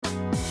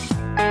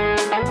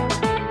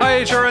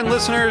HRN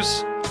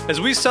listeners.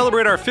 As we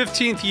celebrate our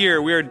 15th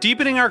year, we are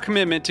deepening our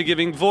commitment to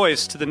giving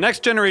voice to the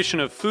next generation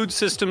of food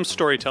systems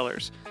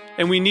storytellers,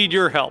 and we need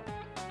your help.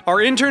 Our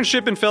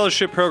internship and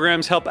fellowship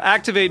programs help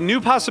activate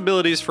new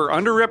possibilities for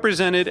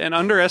underrepresented and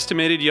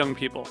underestimated young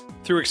people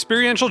through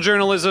experiential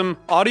journalism,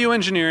 audio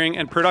engineering,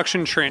 and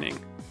production training.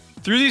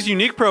 Through these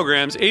unique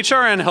programs,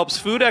 HRN helps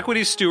food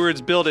equity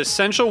stewards build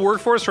essential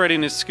workforce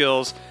readiness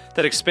skills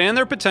that expand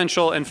their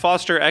potential and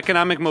foster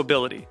economic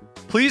mobility.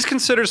 Please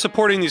consider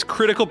supporting these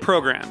critical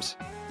programs.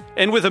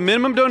 And with a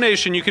minimum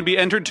donation, you can be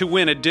entered to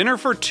win a dinner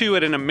for two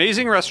at an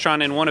amazing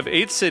restaurant in one of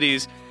 8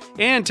 cities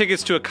and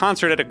tickets to a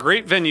concert at a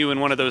great venue in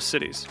one of those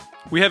cities.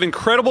 We have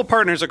incredible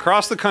partners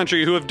across the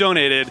country who have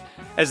donated,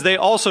 as they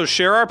also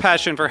share our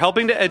passion for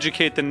helping to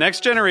educate the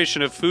next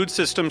generation of food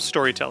systems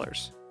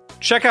storytellers.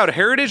 Check out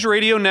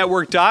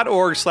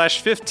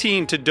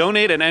heritageradionetwork.org/15 to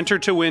donate and enter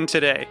to win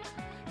today.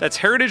 That's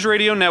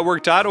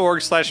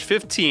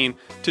heritageradionetwork.org/15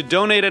 to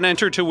donate and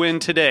enter to win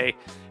today.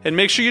 And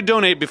make sure you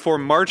donate before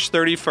March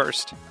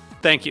 31st.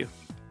 Thank you.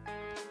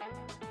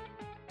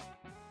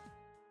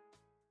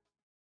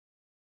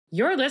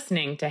 You're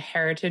listening to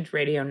Heritage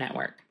Radio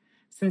Network.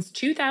 Since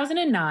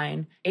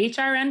 2009,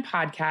 HRN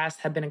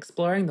podcasts have been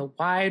exploring the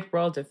wide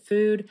world of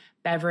food,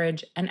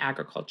 beverage, and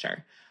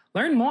agriculture.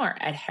 Learn more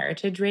at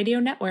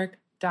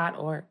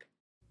heritageradionetwork.org.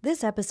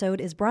 This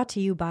episode is brought to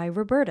you by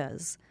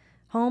Roberta's,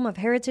 home of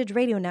Heritage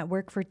Radio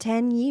Network for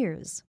 10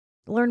 years.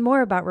 Learn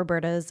more about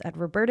Roberta's at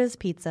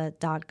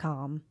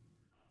robertaspizza.com.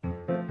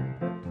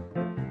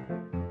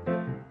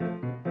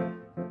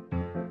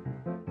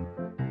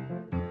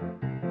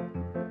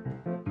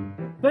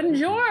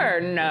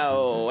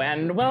 Buongiorno,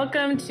 and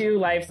welcome to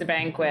Life's a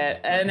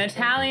Banquet, an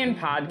Italian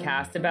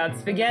podcast about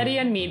spaghetti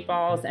and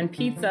meatballs and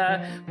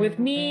pizza with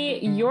me,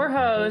 your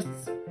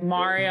hosts,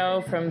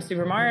 Mario from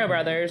Super Mario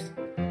Brothers.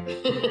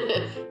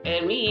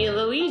 And me,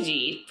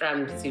 Luigi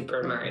from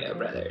Super Mario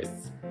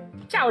Brothers.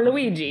 Ciao,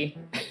 Luigi.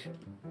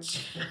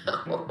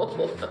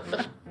 Ciao.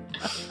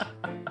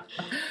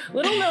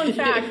 Little known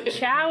fact,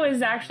 chow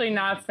is actually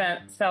not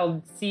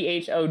spelled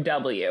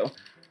C-H-O-W.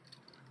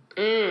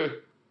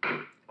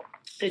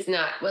 It's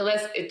not. Well,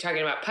 it's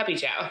talking about puppy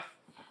chow.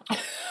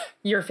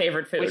 Your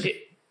favorite food.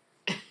 It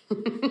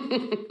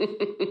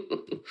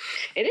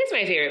is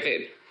my favorite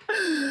food.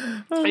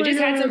 Oh I just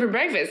God. had some for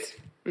breakfast.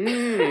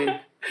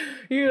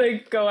 You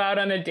go out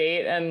on a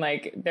date and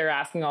they're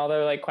asking all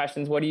the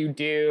questions. What do you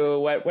do?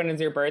 When is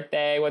your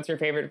birthday? What's your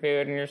favorite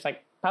food? And you're just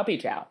like, puppy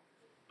chow.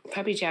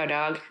 Puppy chow,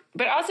 dog.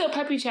 But also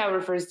puppy chow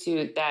refers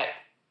to that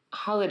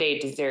holiday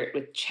dessert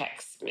with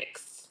Chex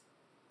Mix.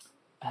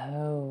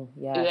 Oh,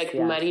 yes. Like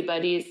Muddy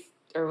Buddies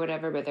or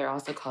whatever, but they're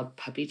also called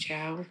puppy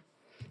chow.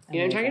 You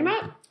know what I'm talking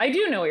about? I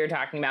do know what you're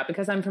talking about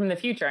because I'm from the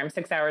future. I'm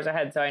 6 hours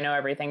ahead, so I know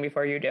everything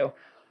before you do.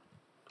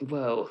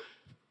 Whoa.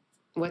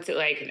 What's it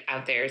like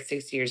out there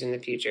 6 years in the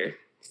future?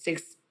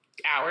 6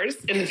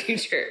 hours in the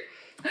future?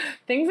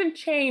 Things have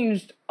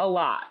changed a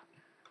lot,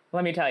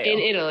 let me tell you. In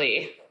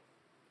Italy.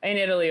 In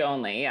Italy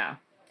only, yeah.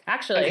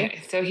 Actually.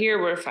 Okay, so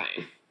here we're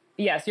fine.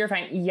 Yes, you're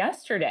fine.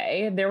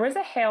 Yesterday, there was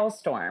a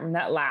hailstorm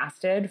that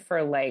lasted for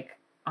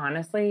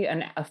honestly,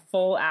 a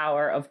full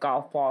hour of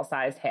golf ball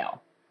sized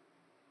hail.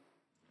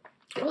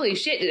 Holy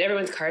shit, did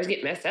everyone's cars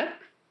get messed up?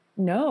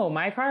 No,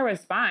 my car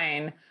was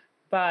fine,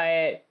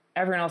 but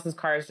everyone else's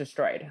car is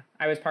destroyed.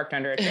 I was parked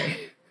under a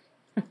tree.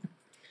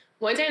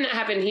 One time that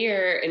happened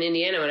here in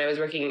Indiana when I was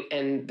working,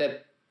 and the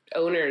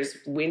owner's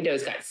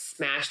windows got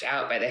smashed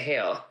out by the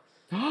hail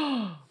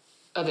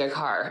of their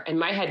car.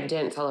 And I had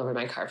dents all over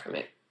my car from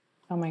it.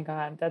 Oh my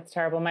God, that's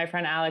terrible. My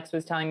friend Alex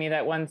was telling me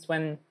that once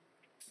when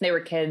they were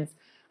kids,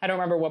 I don't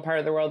remember what part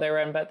of the world they were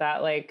in, but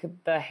that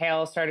the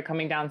hail started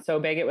coming down so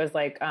big. It was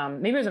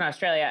maybe it was in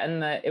Australia,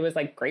 and it was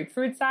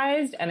grapefruit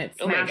sized, and it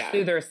smashed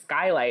through their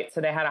skylight.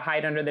 So they had to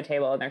hide under the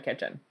table in their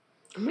kitchen.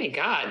 Oh my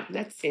God,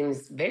 that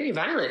seems very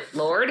violent,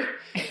 Lord.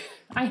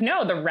 I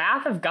know, the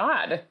wrath of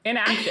God in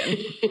action.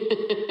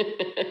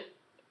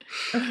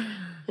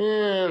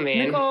 Oh man,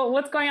 Nicole,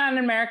 what's going on in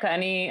America?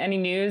 Any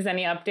news?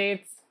 Any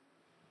updates?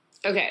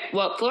 Okay,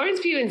 well, Florence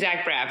Pugh and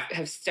Zach Braff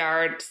have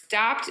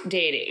stopped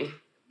dating,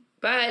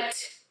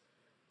 but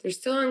they're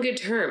still on good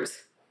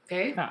terms,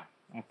 okay? Oh,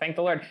 well, thank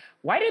the Lord.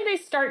 Why did they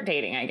start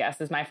dating, I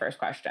guess, is my first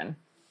question.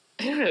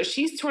 I don't know.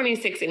 She's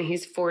 26 and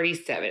he's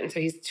 47,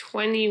 so he's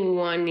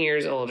 21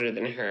 years older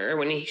than her.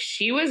 When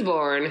she was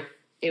born,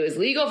 it was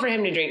legal for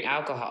him to drink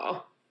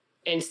alcohol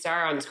and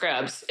star on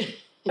Scrubs.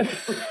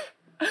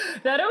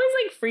 That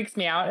always freaks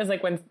me out is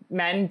when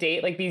men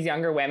date these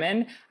younger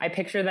women, I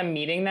picture them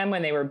meeting them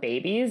when they were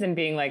babies and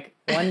being like,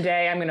 one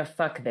day I'm going to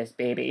fuck this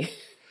baby.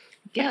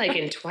 Yeah,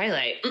 in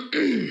Twilight.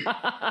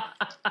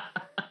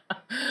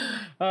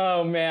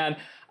 Oh, man.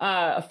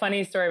 A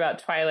funny story about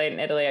Twilight in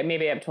Italy.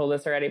 Maybe I've told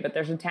this already, but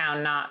there's a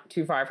town not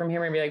too far from here,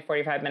 maybe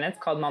 45 minutes,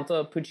 called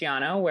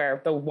Montepulciano,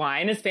 where the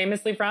wine is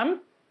famously from.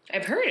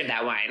 I've heard of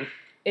that wine.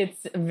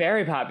 It's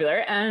very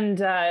popular.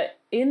 And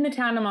in the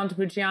town of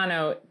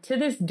Montepulciano, to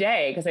this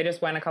day, because I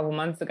just went a couple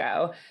months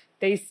ago,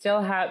 they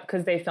still have,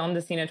 because they filmed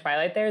a scene of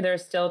Twilight there,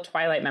 there's still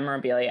Twilight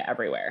memorabilia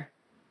everywhere.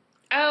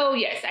 Oh,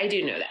 yes, I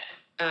do know that.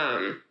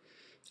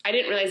 I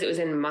didn't realize it was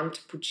in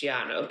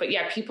Montepulciano, but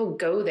yeah, people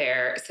go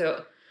there.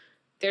 So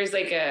there's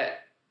like a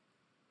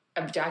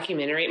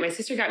documentary. My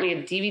sister got me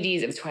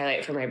DVDs of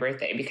Twilight for my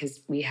birthday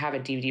because we have a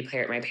DVD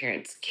player at my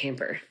parents'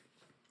 camper.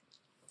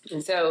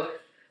 And so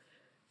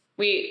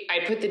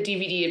I put the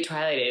DVD of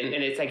Twilight in,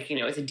 and it's like,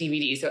 it's a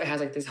DVD. So it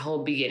has like this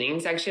whole beginning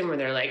section where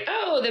they're like,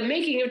 oh, the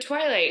making of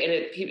Twilight. And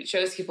it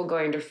shows people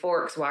going to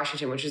Forks,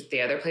 Washington, which is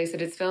the other place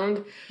that it's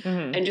filmed.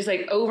 Mm-hmm. And just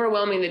like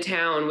overwhelming the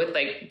town with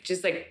like,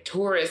 just like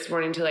tourists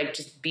wanting to like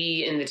just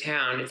be in the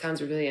town. It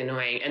sounds really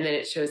annoying. And then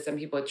it shows some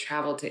people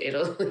travel to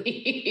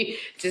Italy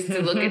just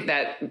to look at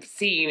that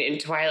scene in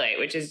Twilight,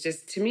 which is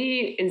just, to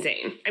me,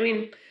 insane. I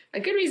mean, a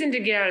good reason to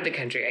get out of the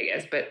country, I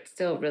guess, but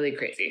still really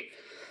crazy.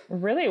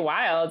 Really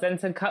wild. And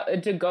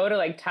to go to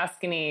like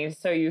Tuscany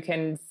so you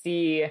can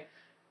see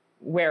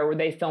where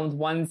they filmed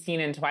one scene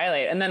in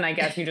Twilight, and then I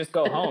guess you just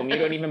go home. You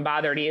don't even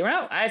bother to eat.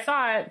 Well, I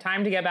saw it.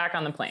 Time to get back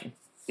on the plane.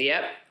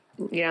 Yep.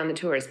 Get on the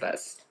tourist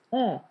bus.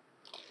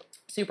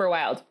 Super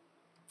wild.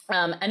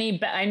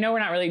 I know we're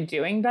not really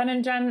doing Ben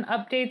and Jen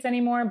updates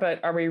anymore,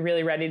 but are we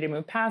really ready to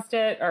move past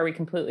it? Or are we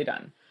completely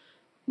done?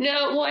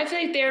 No, well, I feel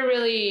like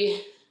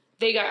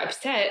they got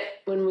upset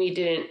when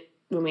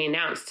we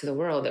announced to the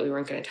world that we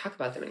weren't going to talk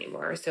about them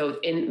anymore. So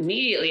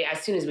immediately,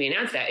 as soon as we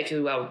announced that, if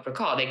you well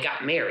recall, they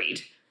got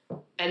married.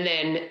 And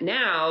then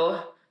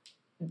now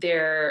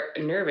they're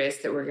nervous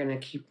that we're going to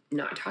keep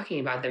not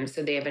talking about them.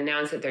 So they have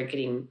announced that they're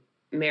getting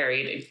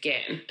married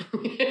again.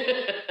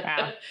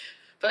 Wow.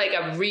 But like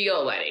a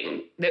real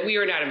wedding that we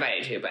were not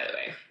invited to, by the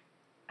way.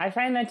 I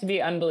find that to be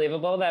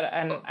unbelievable,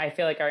 and I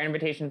feel like our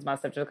invitations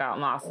must have just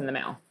gotten lost in the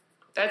mail.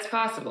 That's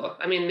possible.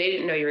 I mean, they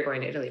didn't know you were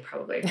going to Italy,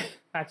 probably.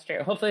 That's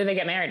true. Hopefully they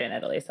get married in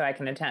Italy so I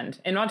can attend.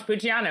 In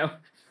Montepulciano.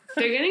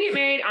 They're going to get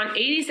married on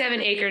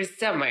 87 acres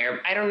somewhere.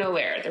 I don't know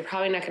where. They're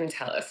probably not going to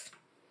tell us.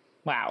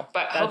 Wow.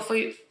 But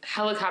hopefully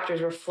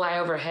helicopters will fly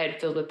overhead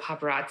filled with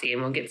paparazzi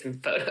and we'll get some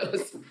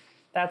photos.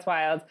 That's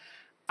wild.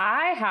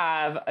 I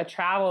have a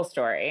travel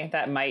story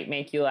that might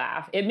make you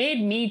laugh. It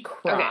made me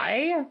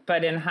cry,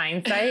 but in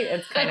hindsight,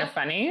 it's kind of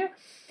funny.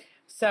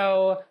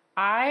 So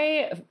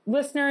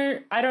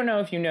listener, I don't know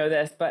if you know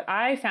this, but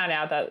I found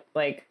out that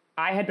like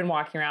I had been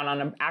walking around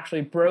on an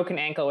actually broken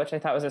ankle, which I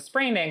thought was a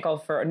sprained ankle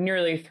for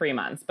nearly 3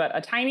 months, but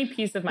a tiny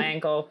piece of my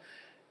ankle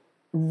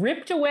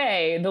ripped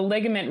away, the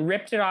ligament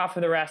ripped it off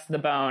of the rest of the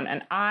bone.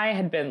 And I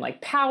had been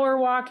like power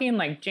walking,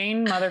 like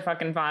Jane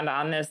motherfucking Fonda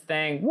on this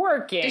thing,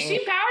 working. Did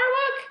she power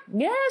walk?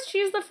 Yes,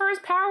 she's the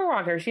first power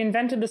walker. She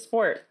invented the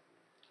sport.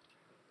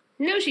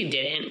 No, she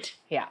didn't.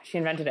 Yeah, she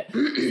invented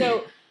it.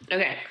 So,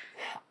 okay.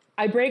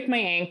 I break my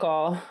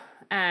ankle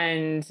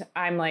and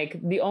I'm like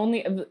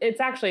it's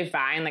actually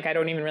fine. Like I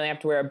don't even really have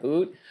to wear a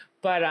boot,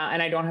 but,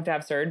 and I don't have to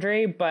have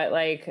surgery, but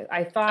like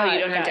I thought. Oh, you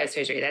don't have to have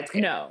surgery. That's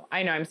good. No,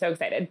 I know. I'm so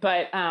excited.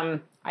 But,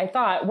 I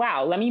thought,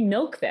 wow, let me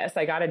milk this.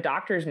 I got a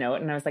doctor's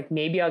note and I was like,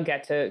 maybe I'll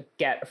get a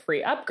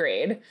free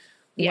upgrade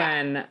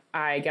when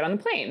I get on the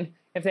plane,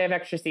 if they have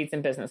extra seats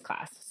in business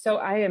class. So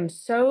I am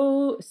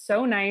so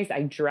nice.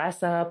 I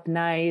dress up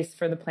nice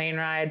for the plane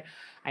ride.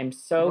 I'm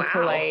so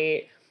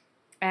polite.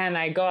 And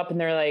I go up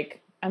and they're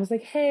like, I was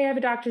like, hey, I have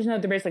a doctor's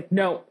note. They're basically like,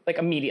 no, like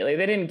immediately.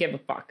 They didn't give a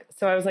fuck.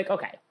 So I was like,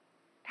 okay,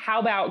 how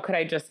about could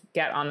I just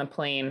get on the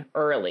plane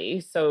early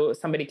so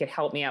somebody could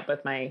help me up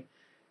with my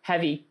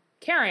heavy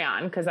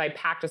carry-on? Because I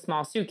packed a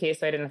small suitcase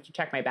so I didn't have to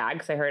check my bag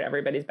because I heard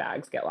everybody's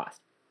bags get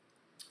lost.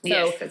 So,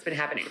 yes, that's been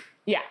happening.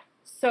 Yeah.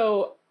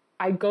 So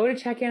I go to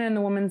check in and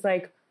the woman's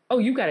like, oh,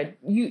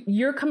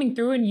 you're coming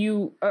through and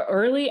you are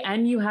early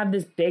and you have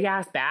this big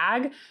ass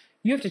bag.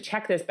 You have to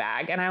check this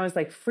bag. And I was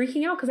like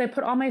freaking out because I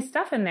put all my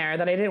stuff in there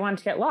that I didn't want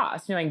to get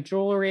lost. Like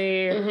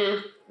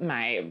jewelry,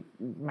 my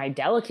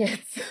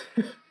delicates,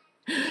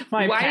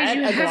 my pet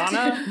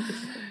iguana.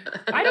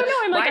 I don't know.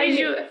 I'm like,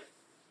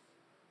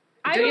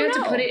 don't you have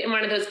to put it in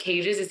one of those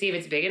cages to see if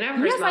it's big enough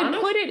or small enough? I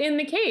put it in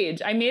the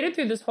cage. I made it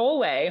through this whole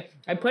way.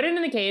 I put it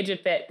in the cage.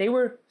 It fit. They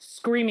were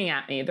screaming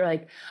at me. They're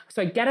like,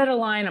 so I get out of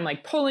line. I'm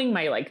like pulling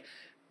my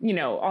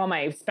all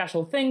my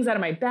special things out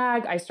of my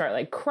bag. I start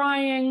like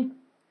crying.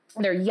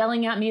 They're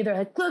yelling at me. They're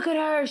like, look at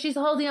her. She's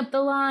holding up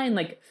the line.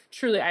 Like,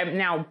 truly, I'm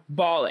now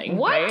bawling.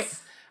 What? Right?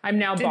 I'm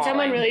now bawling. Did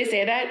someone really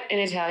say that in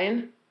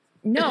Italian?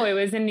 No, it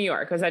was in New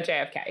York. It was at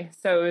JFK.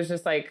 So it was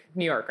just like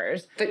New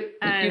Yorkers. But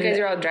you guys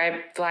are all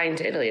flying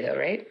to Italy though,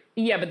 right?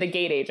 Yeah, but the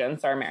gate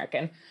agents are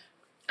American.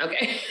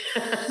 Okay.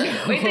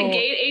 Wait, the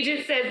gate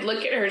agent said,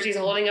 look at her. She's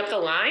holding up the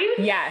line?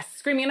 Yes,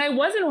 screaming. And I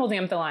wasn't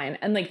holding up the line.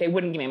 And like, they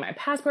wouldn't give me my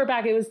passport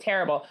back. It was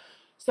terrible.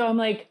 So I'm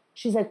like,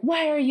 she's like,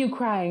 why are you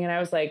crying? And I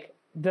was like,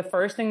 the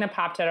first thing that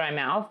popped out of my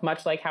mouth,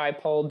 much like how I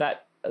pulled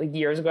that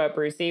years ago at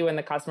Brucey when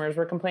the customers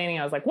were complaining,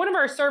 I was like, one of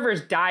our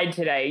servers died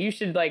today. You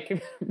should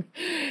like,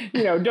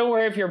 don't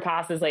worry if your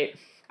pass is late.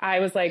 I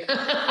was like,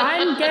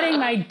 I'm getting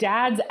my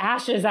dad's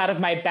ashes out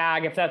of my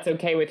bag if that's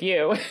okay with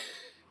you.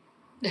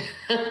 Just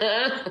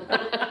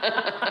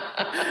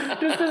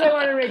because I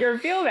wanted to make her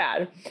feel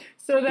bad.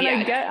 So then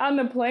I get on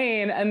the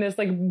plane and this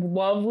like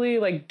lovely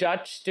like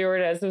Dutch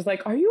stewardess was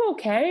like, are you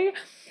okay?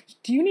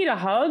 do you need a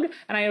hug?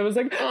 And I was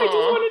like, I just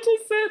wanted to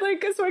sit,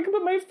 like, so I could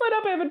put my foot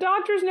up. I have a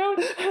doctor's note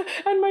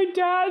and my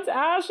dad's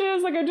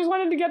ashes. Like, I just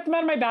wanted to get them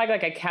out of my bag.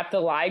 Like, I kept the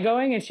lie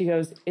going. And she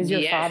goes, is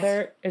your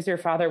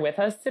father with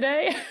us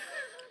today?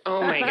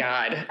 Oh my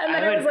God. And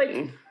then I was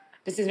like,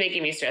 this is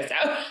making me stressed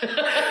out. and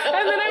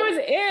then I was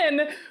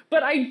in,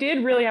 but I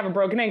did really have a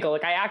broken ankle.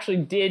 Like, I actually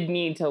did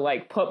need to,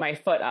 like, put my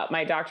foot up.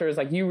 My doctor was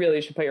like, you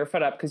really should put your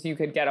foot up because you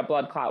could get a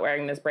blood clot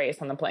wearing this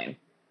brace on the plane.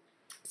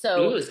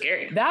 So ooh,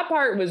 scary. That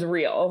part was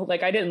real.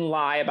 Like, I didn't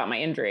lie about my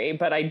injury,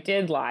 but I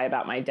did lie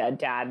about my dead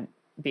dad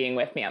being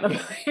with me on the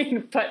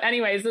plane. But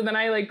anyway, so then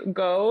I, like,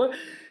 go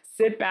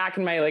sit back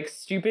in my, like,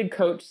 stupid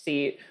coach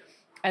seat.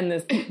 And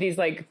these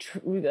like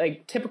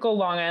typical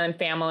Long Island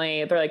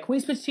family, they're like, can we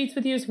switch seats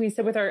with you? So we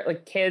sit with our,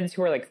 like, kids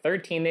who are, like,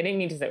 13. They didn't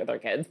need to sit with our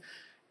kids.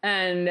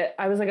 And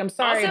I was like, I'm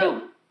sorry.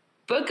 Also,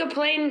 book a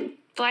plane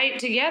flight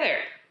together.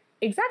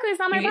 Exactly. It's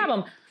not my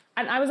problem.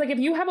 And I was like, if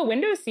you have a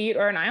window seat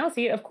or an aisle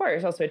seat, of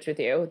course I'll switch with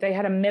you. They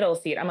had a middle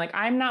seat. I'm like,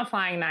 I'm not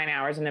flying 9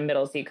 hours in a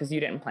middle seat because you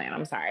didn't plan.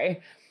 I'm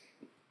sorry.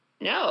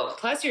 No.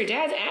 Plus your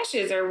dad's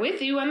ashes are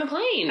with you on the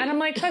plane. And I'm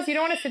like, plus you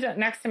don't want to sit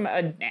next to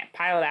a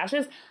pile of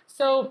ashes.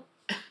 So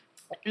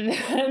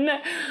then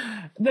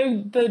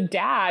the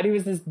dad, who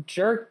was this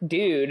jerk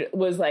dude,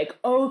 was like,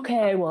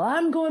 okay, well,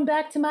 I'm going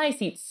back to my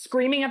seat,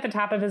 screaming at the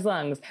top of his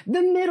lungs,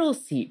 the middle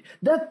seat,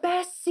 the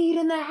best seat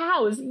in the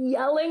house,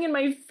 yelling in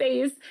my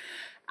face.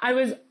 I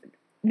was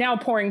now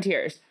pouring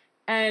tears.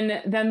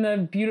 And then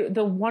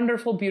the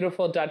wonderful,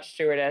 beautiful Dutch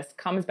stewardess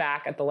comes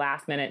back at the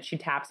last minute. She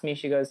taps me.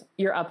 She goes,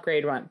 your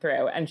upgrade went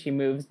through. And she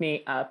moves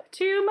me up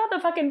to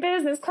motherfucking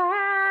business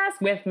class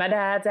with my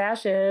dad's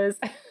ashes.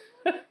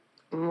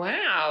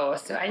 Wow.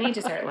 So I need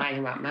to start lying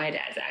about my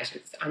dad's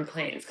ashes on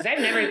planes because I've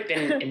never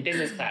been in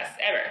business class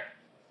ever.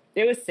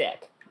 It was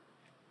sick.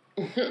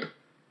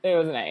 It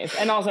was nice.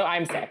 And also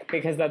I'm sick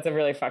because that's a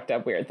really fucked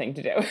up, weird thing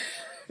to do.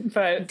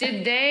 But do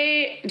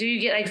you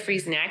get, like, free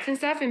snacks and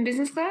stuff in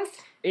business class?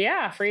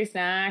 Yeah, free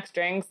snacks,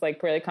 drinks,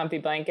 like, really comfy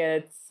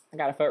blankets. I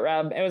got a foot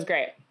rub. It was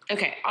great.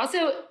 Okay.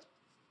 Also,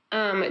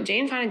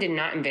 Jane Fonda did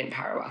not invent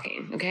power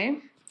walking, okay?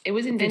 It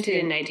was invented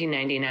in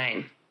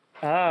 1999.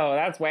 Oh,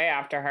 that's way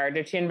after her.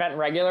 Did she invent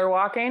regular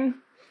walking?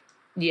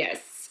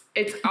 Yes.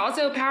 It's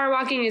also, power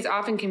walking is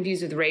often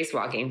confused with race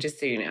walking,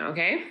 just so you know,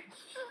 okay?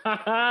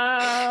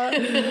 Oh,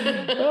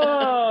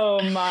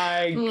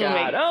 my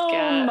God.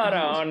 Oh,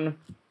 Maron.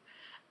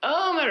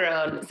 Oh,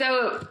 Maron.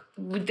 So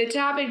the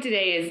topic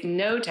today is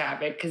no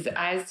topic because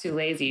I was too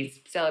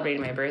lazy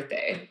celebrating my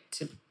birthday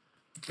to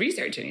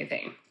research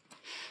anything.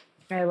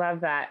 I love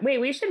that. Wait,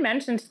 we should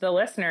mention to the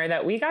listener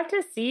that we got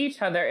to see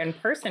each other in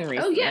person recently.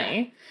 Oh,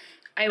 yeah.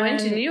 I went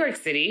to New York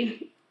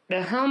City,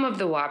 the home of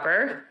the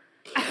Whopper,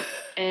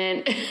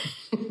 and...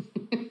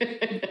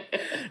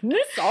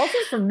 This sauce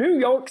is from New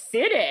York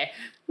City.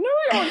 New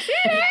York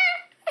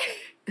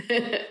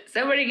City!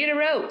 Somebody get a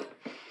rope.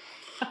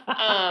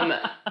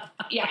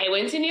 Yeah, I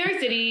went to New York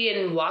City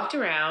and walked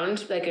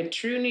around like a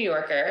true New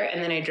Yorker,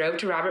 and then I drove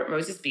to Robert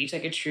Moses Beach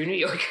like a true New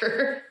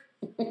Yorker.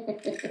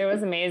 It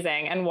was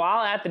amazing. And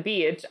while at the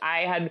beach,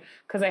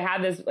 because I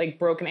had this, like,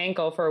 broken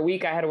ankle for a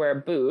week, I had to wear a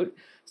boot.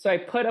 So I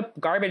put a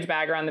garbage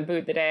bag around the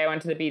boot the day I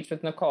went to the beach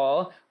with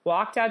Nicole,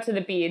 walked out to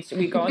the beach,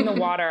 we go in the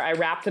water, I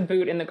wrap the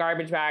boot in the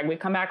garbage bag, we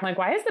come back, I'm like,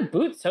 why is the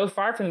boot so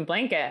far from the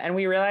blanket? And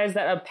we realized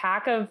that a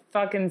flock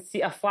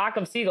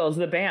of seagulls,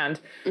 the band,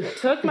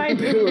 took my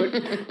boot,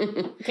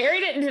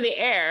 carried it into the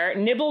air,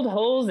 nibbled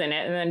holes in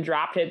it, and then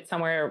dropped it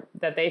somewhere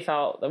that they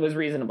felt that was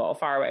reasonable,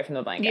 far away from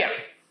the blanket. Yeah.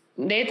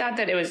 They thought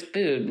that it was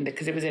food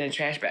because it was in a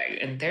trash bag,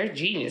 and they're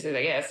geniuses,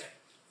 I guess.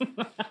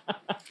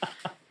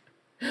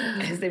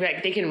 Because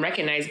they can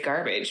recognize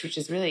garbage, which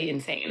is really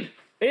insane.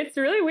 It's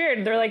really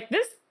weird. They're like,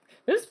 this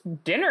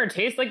dinner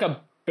tastes like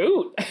a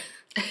boot.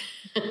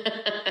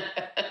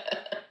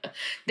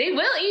 They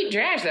will eat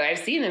trash, though. I've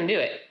seen them do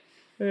it.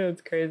 Yeah,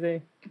 it's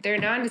crazy. They're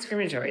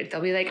non-discriminatory.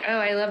 They'll be like, oh,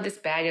 I love this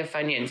bag of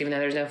Funyuns, even though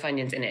there's no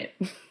Funyuns in it.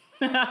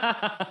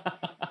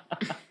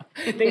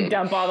 They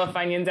dump all the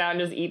Funyuns out and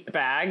just eat the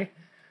bag.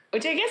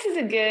 Which I guess is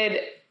a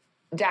good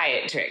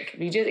diet trick.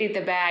 You just eat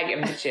the bag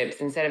of the chips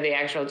instead of the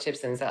actual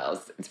chips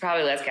themselves. It's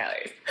probably less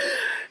calories.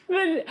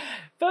 But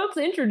folks,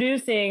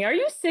 introducing, are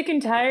you sick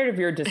and tired of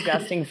your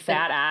disgusting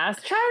fat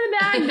ass? Try the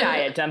bag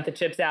diet. Dump the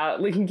chips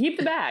out. We can keep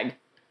the bag.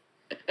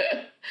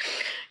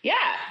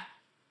 Yeah.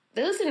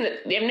 Listen,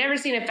 I've never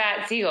seen a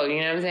fat seagull, you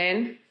know what I'm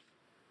saying?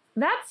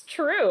 That's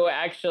true,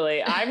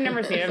 actually. I've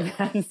never seen a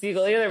fat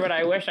seagull either, but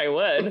I wish I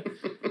would.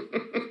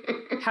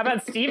 How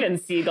about Steven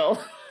Seagal?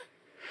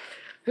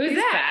 Who's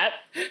that?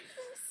 Fat.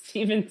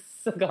 Steven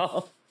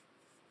Seagal.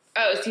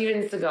 Oh,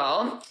 Steven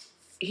Seagal.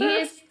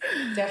 He's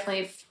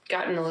definitely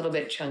gotten a little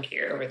bit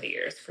chunkier over the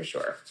years, for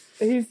sure.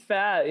 He's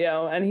fat,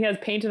 and he has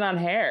painted on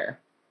hair.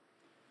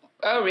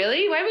 Oh,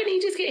 really? Why wouldn't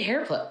he just get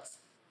hair plugs?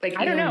 Like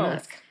I don't know.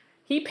 Musk?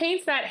 He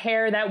paints that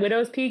hair, that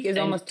widow's peak is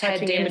almost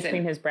touching in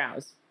between his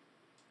brows.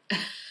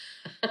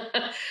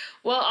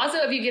 Well, also,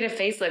 if you get a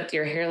facelift,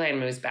 your hairline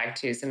moves back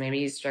too, so maybe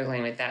he's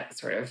struggling with that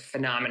sort of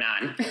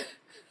phenomenon.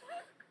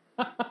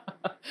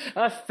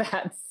 A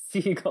fat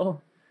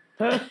seagull.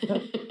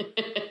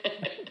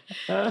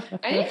 I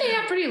think they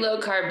have pretty low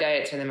carb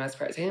diets for the most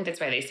part. So I think that's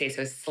why they stay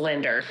so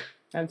slender.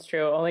 That's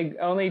true.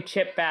 Only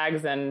chip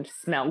bags and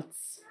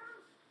smelts.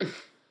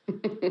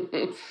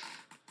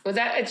 Was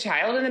that a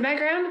child in the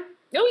background?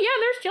 Oh, yeah,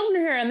 there's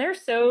children here, and they're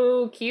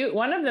so cute.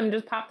 One of them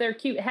just popped their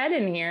cute head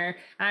in here.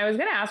 And I was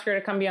going to ask her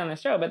to come be on the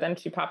show, but then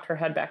she popped her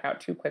head back out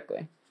too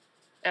quickly.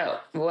 Oh,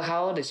 well,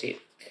 how old is she?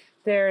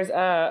 There's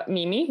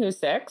Mimi, who's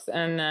 6,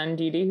 and then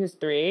Dee Dee, who's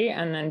 3,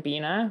 and then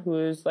Bina,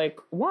 who's like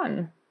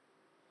 1.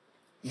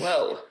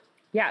 Whoa.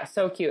 Yeah,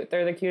 so cute.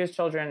 They're the cutest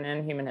children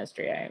in human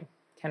history. I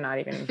cannot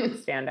even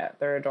stand out.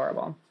 They're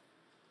adorable.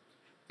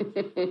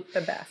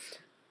 The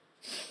best.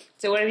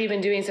 So what have you been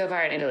doing so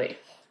far in Italy?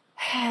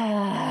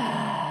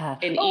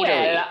 In Italy.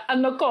 Well,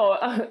 Nicole,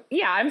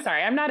 yeah, I'm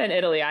sorry. I'm not in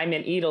Italy. I'm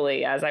in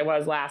Italy, as I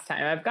was last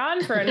time. I've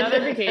gone for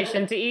another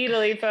vacation to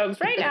Italy, folks.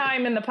 Right now,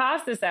 I'm in the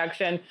pasta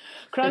section,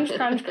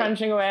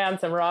 crunching away on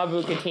some raw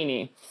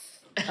bucatini.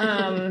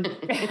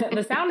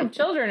 The sound of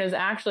children is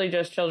actually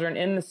just children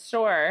in the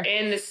store.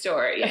 In the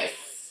store,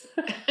 yes.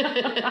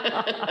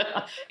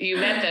 You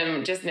met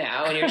them just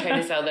now, and you're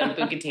trying to sell them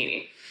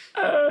bucatini.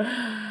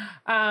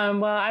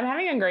 Well, I'm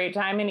having a great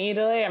time in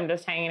Italy. I'm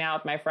just hanging out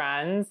with my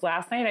friends.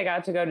 Last night I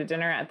got to go to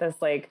dinner at this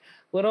like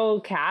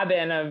little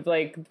cabin of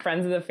like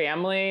friends of the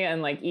family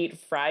and like eat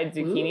fried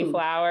zucchini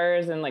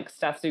flowers and like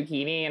stuffed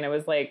zucchini. And it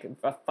was like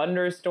a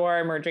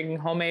thunderstorm. We're drinking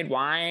homemade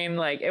wine.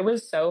 Like it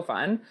was so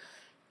fun.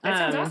 That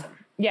sounds awesome.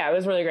 Yeah, it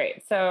was really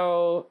great.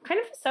 So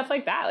kind of stuff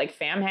like that, like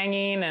fam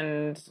hanging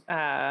and,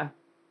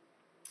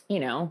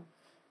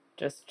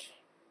 just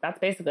that's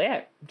basically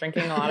it.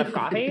 Drinking a lot of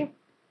coffee.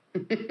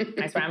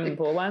 I swam in the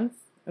pool once.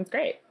 It's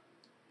great.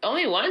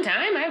 Only one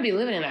time? I would be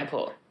living in that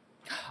pool.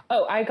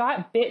 Oh, I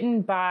got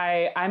bitten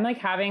by, I'm like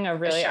having a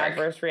really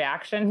adverse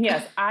reaction.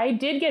 Yes, I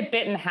did get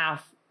bitten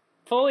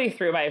fully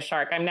through by a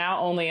shark. I'm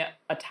now only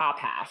a top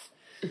half.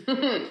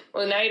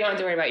 Well, now you don't have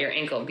to worry about your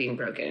ankle being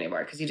broken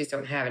anymore because you just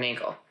don't have an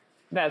ankle.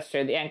 That's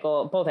true.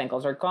 Both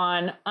ankles are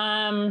gone.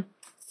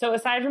 So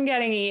aside from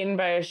getting eaten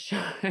by a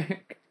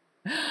shark,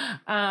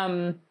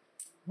 what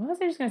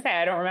was I just going to say?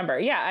 I don't remember.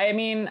 Yeah, I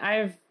mean,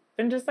 I've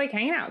been just like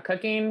hanging out,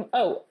 cooking.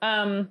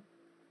 I've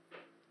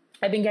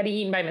been getting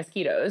eaten by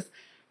mosquitoes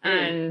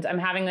and I'm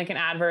having like an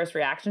adverse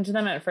reaction to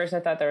them. At first I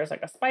thought there was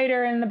like a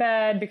spider in the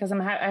bed because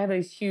I have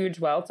these huge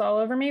welts all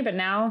over me. But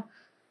now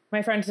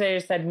my friend today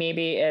just said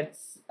maybe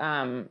it's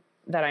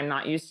that I'm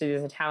not used to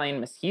these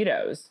Italian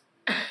mosquitoes.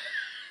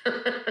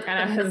 And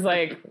I was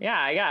like, yeah,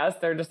 I guess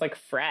they're just like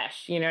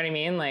fresh. You know what I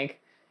mean? Like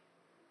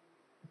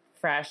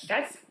fresh.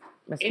 That's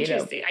mosquito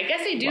interesting. I guess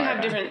they do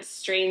have different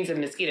strains of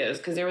mosquitoes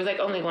because there was like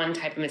only one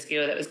type of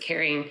mosquito that was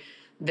carrying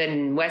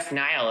the West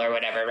Nile or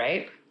whatever,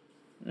 right?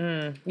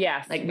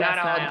 Yes. Like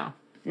Nile.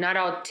 not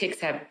all ticks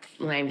have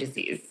Lyme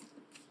disease.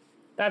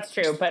 That's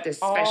true, but the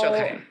special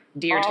kind,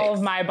 deer ticks. All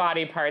of my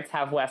body parts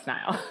have West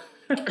Nile.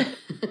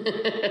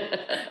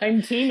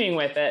 I'm teeming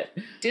with it.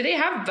 Do they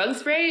have bug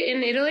spray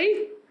in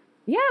Italy?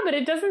 Yeah, but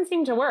it doesn't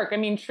seem to work. I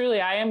mean,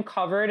 truly, I am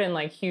covered in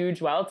like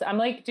huge welts. I'm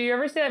like, do you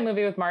ever see that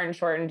movie with Martin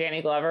Short and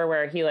Danny Glover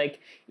where he like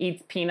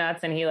eats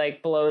peanuts and he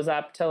like blows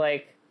up to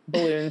like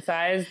balloon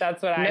size?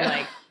 That's what I'm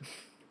like.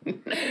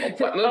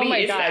 What movie oh my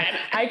is God. that?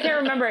 I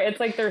can't remember. It's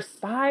like they're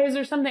spies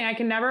or something. I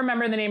can never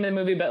remember the name of the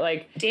movie, but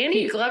like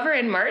Danny Glover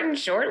and Martin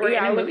Short were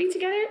in a movie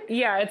together?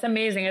 Yeah, it's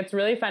amazing. It's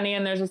really funny.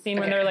 And there's a scene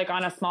when they're like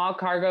on a small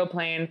cargo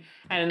plane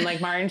and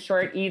like Martin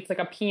Short eats like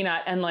a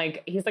peanut and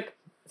like he's like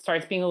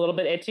starts being a little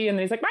bit itchy and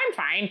then he's like, I'm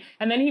fine.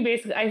 And then he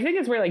basically, I think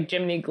it's where like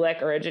Jiminy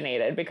Glick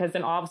originated because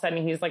then all of a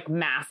sudden he's like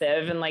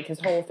massive and like his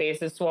whole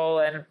face is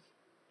swollen.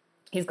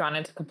 He's gone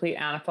into complete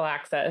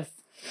anaphylaxis.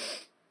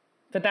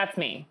 But that's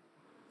me.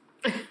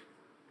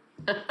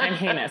 I'm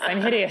heinous.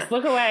 I'm hideous.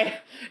 Look away.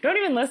 Don't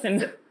even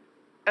listen.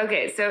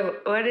 Okay, so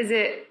what is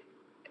it?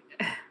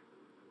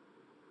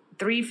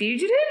 3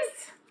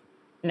 Fugitives?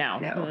 No.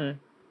 Mm-mm.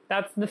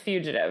 That's The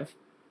Fugitive.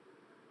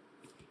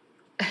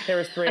 There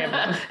was 3 of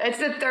them. That's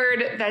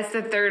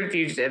the third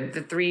fugitive.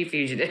 The 3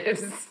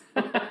 fugitives.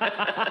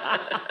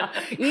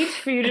 Each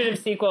fugitive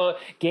sequel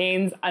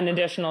gains an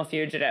additional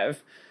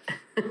fugitive.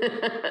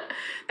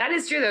 That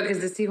is true, though, because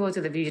the sequel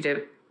to The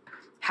Fugitive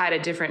had a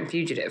different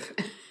fugitive.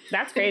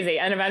 That's crazy.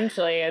 And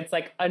eventually it's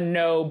like a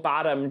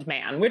no-bottomed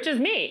man, which is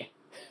me.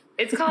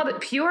 It's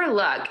called Pure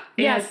Luck.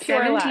 It has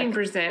Pure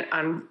 17% Luck.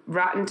 on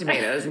Rotten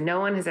Tomatoes.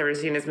 No one has ever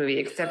seen this movie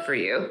except for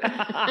you.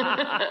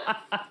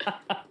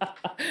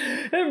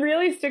 It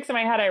really sticks in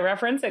my head. I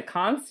reference it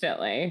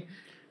constantly.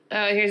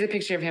 Oh, here's a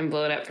picture of him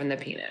blowing up from the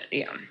peanut.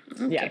 Yeah.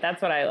 Okay. Yeah,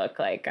 that's what I look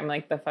like. I'm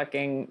like the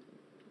fucking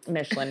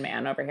Michelin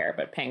man over here,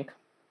 but pink.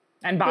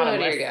 And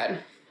bottomless. Oh, dear God.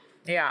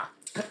 Yeah.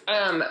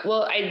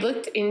 Well, I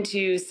looked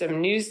into some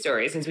news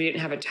stories since we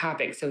didn't have a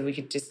topic, so we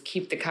could just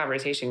keep the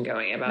conversation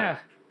going about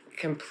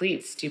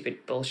complete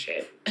stupid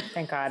bullshit.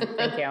 Thank God.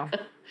 Thank you.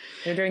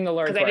 You're doing the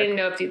Lord's work. Because I didn't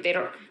know if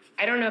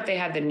I don't know if they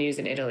had the news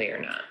in Italy or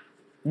not.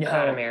 No,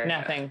 America.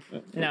 nothing.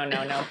 No.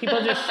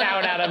 People just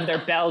shout out of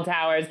their bell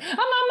towers,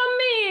 "Mamma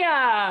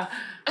mia!"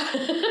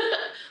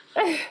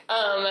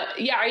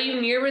 Yeah, are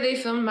you near where they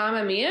filmed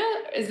Mamma Mia?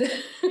 Is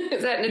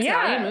that an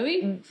Italian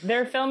movie?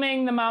 They're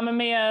filming the Mamma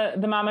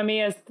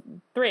Mia's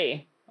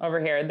 3 over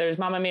here. There's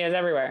Mamma Mia's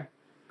everywhere.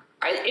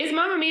 Is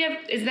Mamma Mia,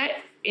 is that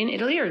in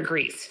Italy or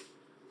Greece?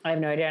 I have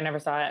no idea. I never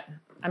saw it.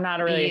 I'm not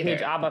really a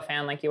huge ABBA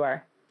fan like you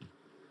are.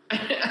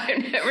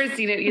 I've never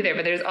seen it either,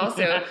 but there's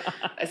also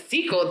a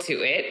sequel to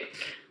it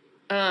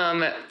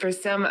for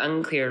some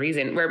unclear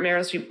reason where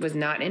Meryl Streep was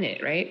not in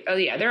it, right? Oh,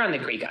 yeah, they're on the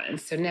Greek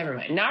islands, so never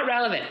mind. Not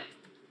relevant.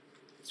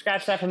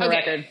 Scratch that from the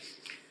record.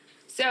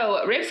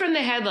 So, ripped from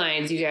the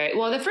headlines, you guys.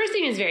 Well, the first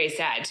thing is very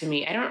sad to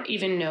me. I don't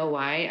even know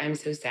why I'm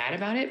so sad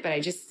about it, but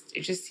it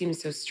just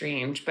seems so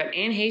strange. But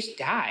Anne Heche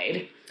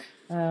died.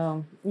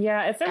 Oh,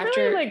 yeah. It's a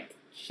really,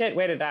 shit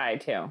way to die,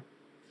 too.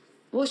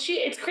 Well,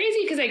 it's crazy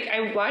because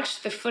I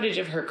watched the footage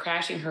of her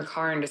crashing her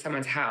car into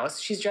someone's house.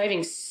 She's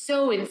driving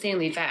so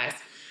insanely fast.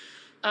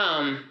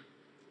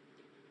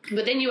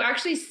 But then you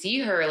actually see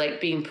her,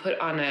 being put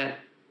on a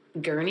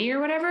gurney or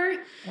whatever,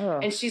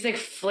 and she's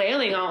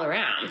flailing all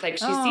around. She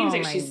seems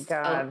like she's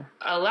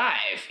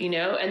alive,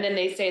 and then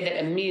they say that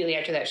immediately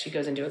after that she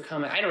goes into a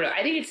coma. I don't know.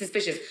 I think it's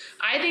suspicious.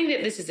 I think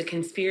that this is a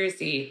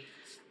conspiracy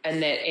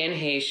and that Anne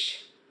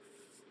Heche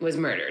was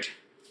murdered.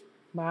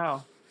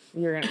 Wow.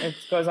 It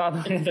goes all the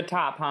way to the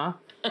top, huh?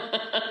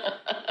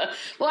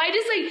 Well,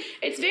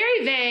 it's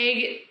very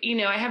vague.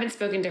 I haven't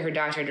spoken to her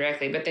doctor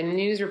directly, but the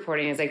news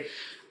reporting is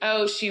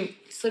she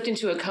slipped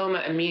into a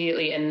coma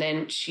immediately and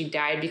then she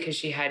died because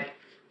she had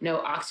no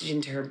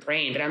oxygen to her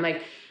brain. But I'm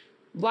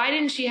why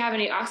didn't she have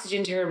any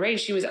oxygen to her brain?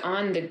 She was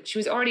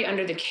already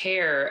under the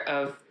care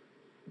of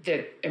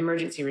the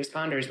emergency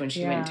responders when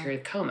she went into her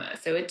coma.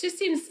 So it just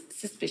seems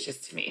suspicious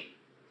to me.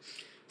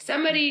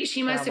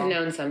 She must have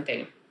known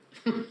something.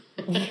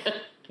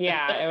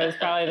 Yeah, it was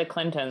probably the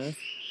Clintons.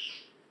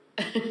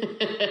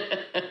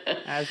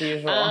 As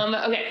usual.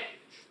 Okay.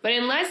 But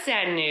in less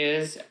sad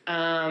news,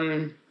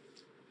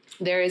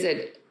 there is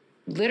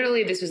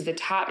literally this was the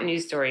top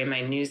news story in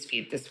my news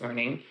feed this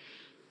morning,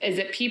 is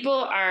that people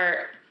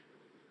are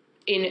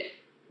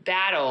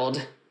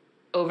battled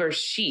over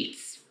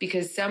sheets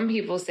because some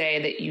people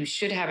say that you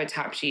should have a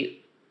top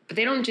sheet, but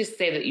they don't just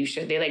say that you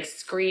should. They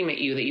scream at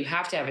you that you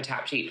have to have a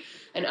top sheet.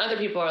 And other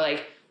people are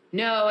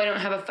no, I don't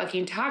have a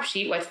fucking top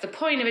sheet. What's the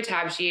point of a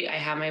top sheet? I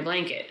have my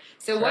blanket.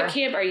 So what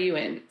camp are you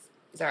in,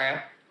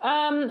 Zara?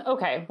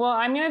 Okay. Well,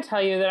 I'm going to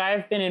tell you that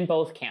I've been in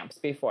both camps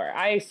before.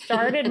 I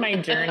started my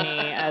journey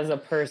as a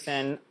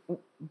person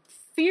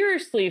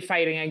fiercely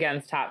fighting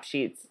against top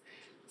sheets,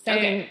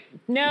 saying,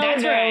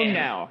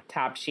 no,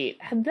 top sheet.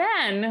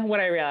 Then what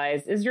I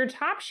realized is your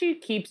top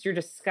sheet keeps your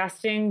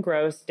disgusting,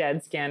 gross,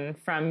 dead skin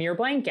from your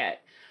blanket.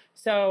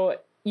 So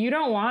you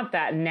don't want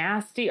that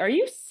nasty. Are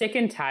you sick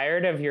and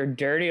tired of your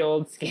dirty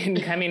old skin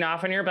coming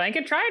off on your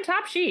blanket? Try a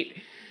top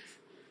sheet.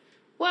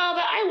 Well,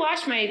 but I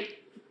wash my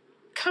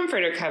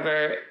comforter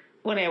cover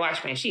when I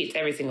wash my sheets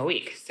every single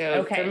week.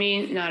 So for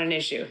me, not an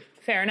issue.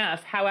 Fair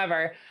enough.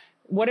 However,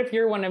 what if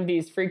you're one of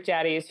these freak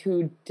daddies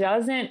who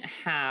doesn't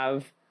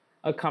have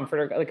a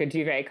comforter, a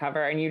duvet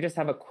cover, and you just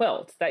have a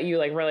quilt that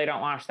you really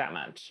don't wash that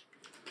much?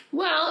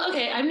 Well,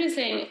 okay, I'm just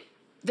saying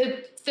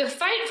the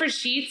fight for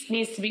sheets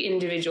needs to be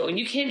individual. And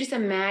you can't just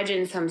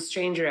imagine some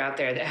stranger out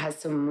there that has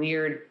some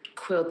weird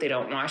quilt they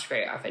don't wash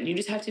very often.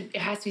 It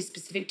has to be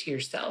specific to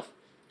yourself.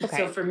 Okay.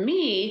 So for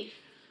me,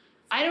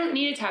 I don't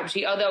need a top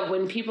sheet, although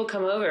when people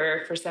come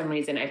over, for some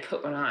reason, I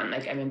put one on.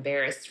 I'm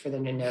embarrassed for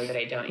them to know that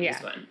I don't use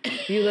one.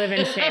 You live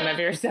in shame of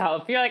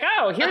yourself. You're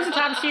oh, here's a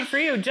top sheet for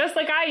you, just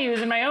like I use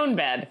in my own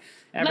bed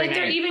every night.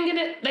 They're even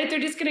gonna, they're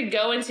just gonna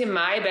go into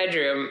my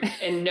bedroom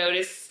and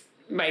notice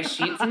my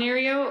sheet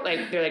scenario.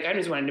 They're I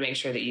just wanted to make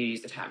sure that you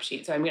use the top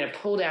sheet. So I'm gonna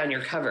pull down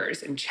your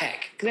covers and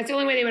check. Because that's the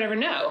only way they would ever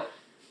know.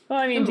 Well,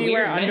 I mean, do you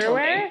wear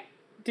underwear?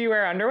 Do you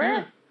wear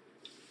underwear?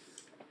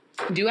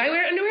 Do I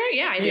wear underwear?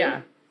 Yeah, I do.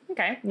 Yeah.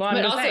 Okay. Well,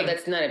 but also,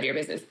 that's none of your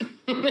business.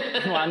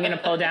 Well, I'm going to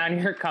pull down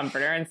your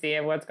comforter and see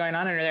what's going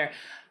on under there.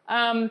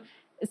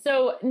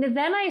 So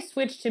then I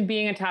switched to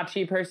being a top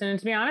sheet person. And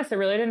to be honest, it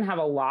really didn't have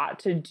a lot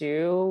to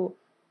do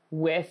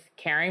with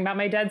caring about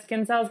my dead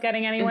skin cells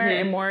getting anywhere.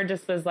 Mm-hmm. It more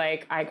just was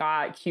I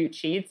got cute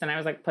sheets and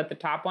I was put the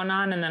top one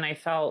on. And then I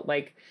felt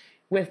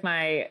with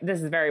my,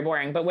 this is very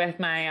boring, but with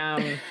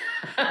my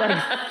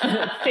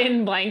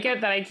thin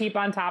blanket that I keep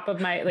on top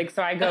of my,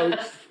 so I go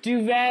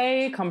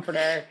duvet,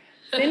 comforter,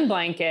 thin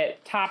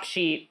blanket, top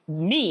sheet,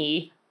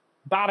 me,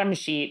 bottom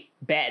sheet,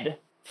 bed,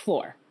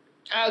 floor.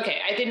 Okay,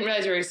 I didn't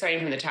realize we were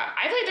starting from the top.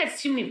 I feel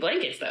that's too many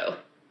blankets, though.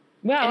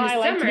 Well, I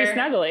like to be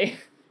snuggly.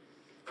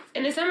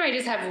 In the summer, I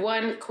just have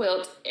one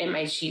quilt and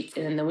my sheets,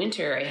 and in the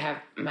winter, I have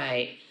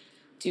my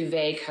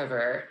duvet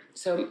cover.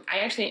 So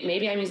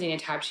maybe I'm using a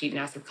top sheet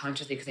now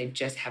subconsciously because I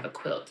just have a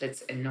quilt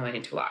that's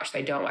annoying to wash. So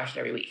I don't wash it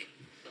every week.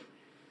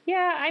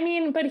 Yeah, I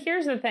mean, but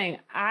here's the thing.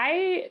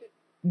 I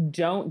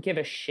don't give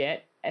a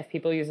shit if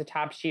people use a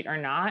top sheet or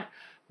not.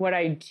 What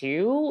I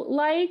do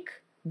like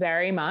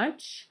very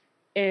much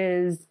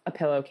is a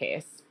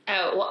pillowcase.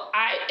 Oh, well,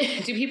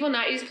 do people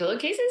not use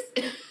pillowcases?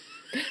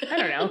 I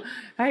don't know.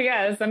 I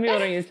guess some people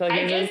don't use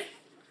pillowcases.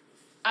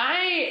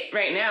 I,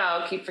 right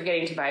now, keep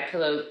forgetting to buy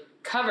pillow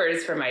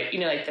covers for my,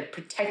 like the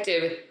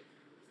protective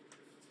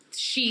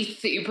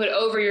sheath that you put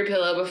over your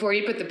pillow before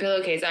you put the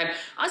pillowcase on.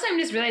 Also, I'm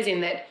just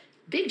realizing that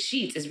big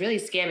sheets is really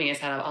scamming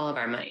us out of all of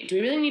our money. Do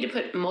we really need to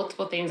put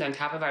multiple things on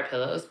top of our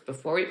pillows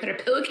before we put our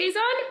pillowcase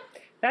on?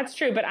 That's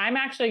true, but I'm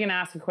actually going to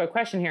ask a quick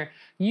question here.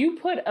 You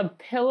put a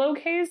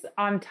pillowcase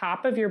on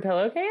top of your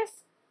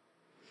pillowcase?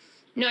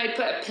 No, I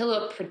put a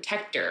pillow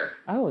protector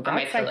on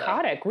my pillow.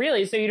 Psychotic.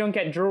 Really? So you don't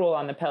get drool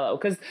on the pillow?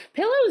 Because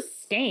pillows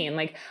stain.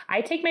 Like, I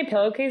take my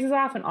pillowcases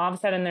off, and all of a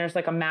sudden there's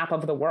like a map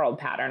of the world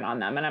pattern on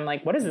them. And I'm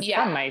like, what is this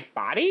from? My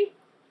body?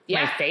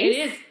 Yeah, my face? It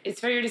is. It's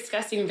for your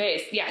disgusting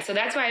face. Yeah, so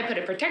that's why I put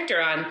a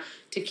protector on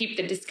to keep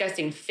the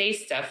disgusting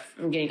face stuff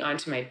from getting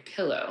onto my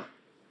pillow.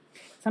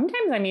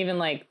 Sometimes I'm even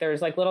like,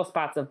 there's like little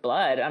spots of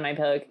blood on my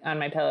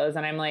pillows,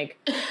 and I'm like,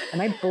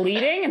 am I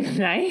bleeding in the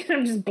night?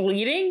 I'm just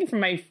bleeding from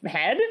my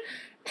head.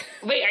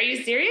 Wait, are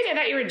you serious? I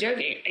thought you were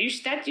joking. You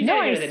gotta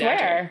no, go to the swear.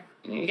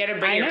 doctor. You gotta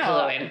bring your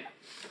pillow in.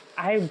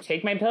 I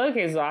take my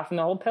pillowcases off, and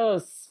the whole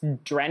pillow's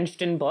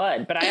drenched in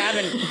blood, but I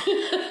haven't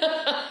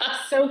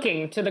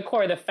soaking to the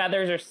core. The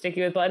feathers are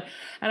sticky with blood,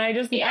 and I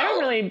don't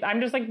really. I'm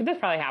just like, this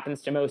probably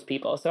happens to most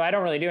people, so I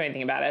don't really do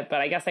anything about it.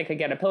 But I guess I could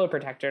get a pillow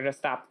protector to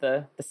stop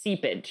the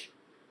seepage.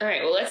 All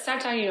right, well, let's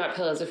stop talking about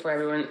pillows before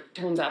everyone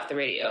turns off the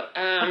radio.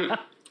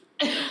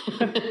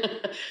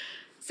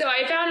 So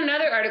I found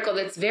another article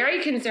that's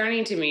very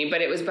concerning to me,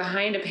 but it was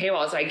behind a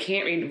paywall, so I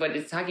can't read what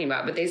it's talking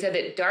about. But they said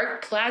that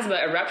dark plasma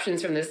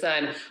eruptions from the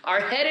sun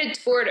are headed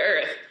toward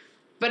Earth.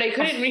 But I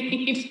couldn't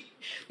read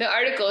the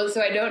article,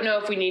 so I don't know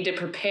if we need to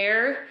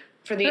prepare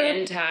for the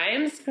end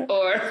times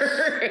or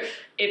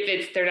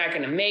if they're not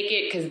going to make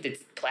it because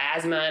it's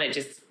plasma and it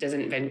just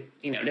doesn't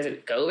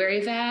go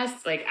very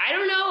fast. Like, I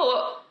don't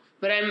know.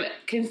 But I'm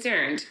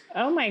concerned.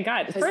 Oh, my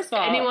God. First of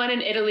all, anyone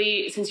in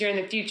Italy, since you're in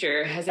the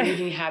future, has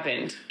anything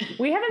happened?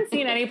 We haven't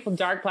seen any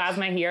dark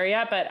plasma here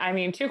yet, but I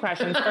mean, two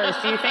questions.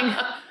 First,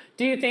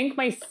 do you think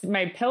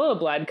my pillow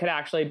blood could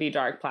actually be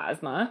dark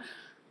plasma?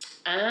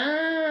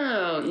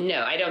 Oh,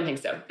 no, I don't think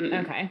so.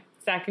 Mm-mm. Okay.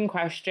 Second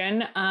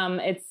question.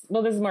 This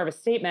is more of a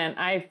statement.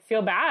 I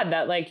feel bad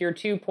that like you're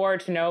too poor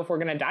to know if we're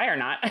going to die or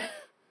not.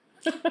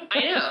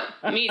 I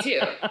know. Me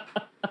too.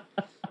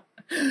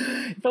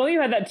 If only you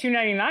had that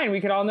 $2.99,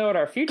 we could all know what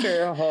our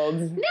future holds.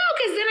 No,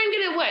 because then I'm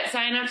gonna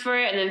sign up for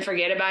it and then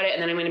forget about it,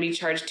 and then I'm gonna be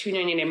charged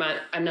 $2.99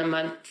 a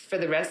month for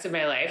the rest of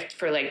my life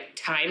for like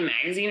Time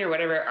magazine or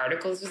whatever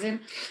articles was in.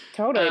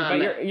 Totally,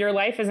 but your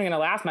life isn't gonna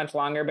last much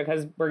longer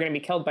because we're gonna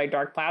be killed by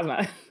dark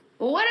plasma.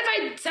 Well, what if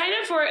I sign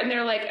up for it and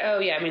they're like, oh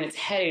yeah, I mean it's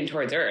heading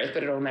towards Earth,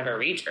 but it'll never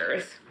reach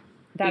Earth.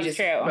 That's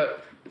true.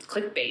 It's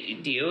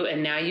clickbaited you,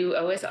 and now you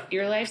owe us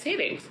your life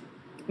savings.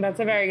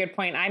 That's a very good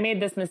point. I made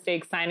this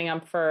mistake signing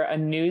up for a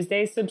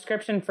Newsday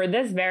subscription for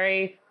this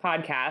very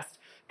podcast,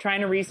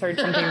 trying to research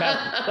something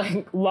about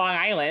like Long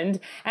Island.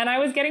 And I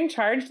was getting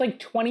charged like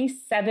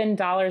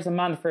 $27 a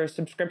month for a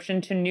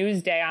subscription to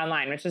Newsday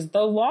Online, which is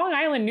the Long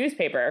Island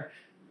newspaper.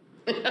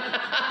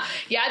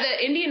 Yeah,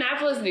 the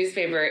Indianapolis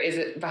newspaper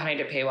is behind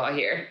a paywall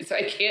here, so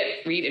I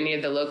can't read any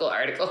of the local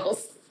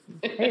articles.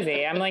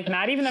 Crazy. I'm like,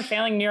 not even the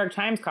failing New York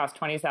Times costs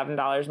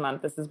 $27 a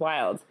month. This is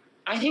wild.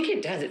 I think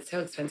it does. It's so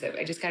expensive.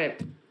 I just got a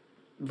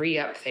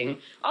re-up thing.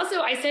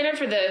 Also, I signed up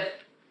for the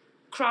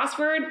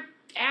crossword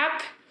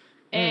app,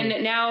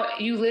 and now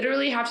you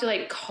literally have to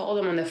like call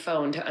them on the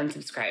phone to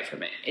unsubscribe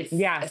from it. It's a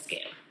scam.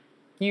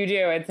 You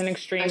do. It's an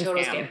extreme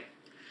scam.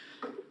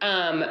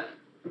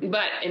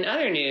 But in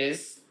other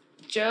news,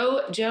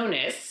 Joe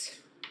Jonas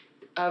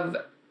of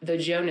the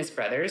Jonas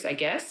Brothers, I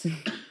guess.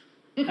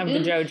 Of the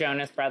Joe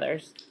Jonas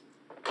Brothers.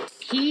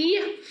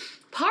 He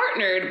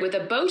partnered with a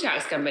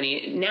Botox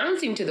company,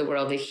 announcing to the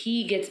world that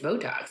he gets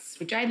Botox,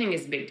 which I think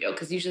is a big deal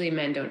because usually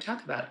men don't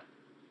talk about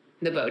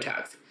the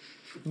Botox.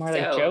 More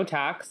like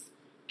Jotox.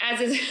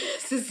 As a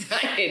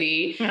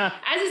society,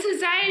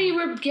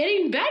 we're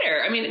getting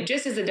better. I mean,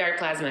 just as the dark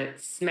plasma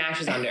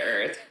smashes onto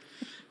Earth.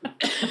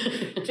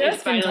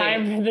 Just in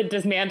time for the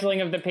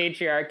dismantling of the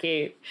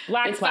patriarchy.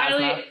 Black plasma.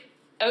 Finally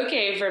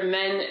okay for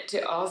men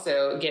to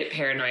also get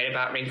paranoid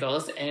about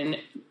wrinkles and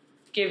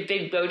give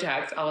big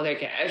Botox all their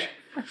cash.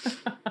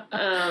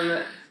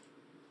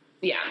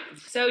 Yeah.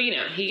 So,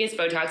 he gets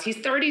Botox. He's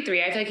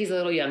 33. I feel like he's a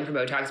little young for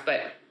Botox,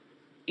 but,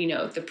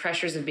 the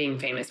pressures of being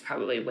famous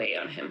probably weigh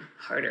on him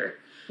harder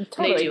than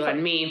they do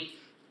on me.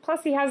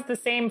 Plus, he has the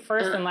same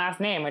first and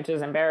last name, which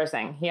is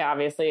embarrassing. He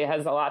obviously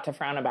has a lot to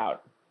frown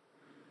about.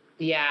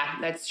 Yeah,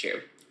 that's true.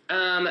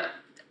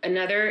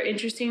 Another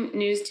interesting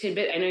news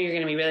tidbit. I know you're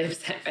going to be really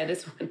upset by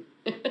this one.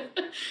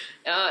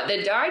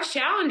 The Dodge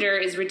Challenger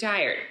is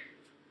retired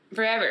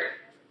forever.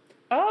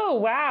 Oh,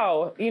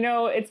 wow.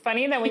 It's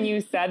funny that when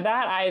you said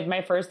that,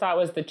 my first thought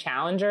was the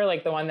Challenger,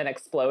 like the one that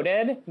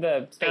exploded,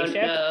 the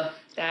spaceship. Oh, no.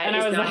 That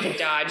is not the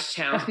Dodge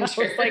Challenger. I was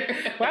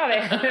like, wow, they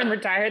haven't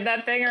retired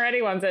that thing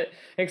already once it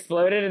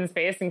exploded in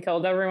space and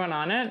killed everyone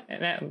on it in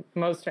the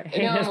most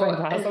heinous way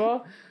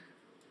possible.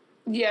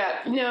 Yeah,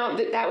 no,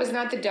 that was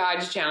not the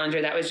Dodge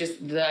Challenger. That was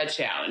just the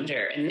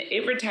Challenger. And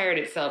it retired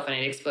itself and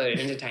it exploded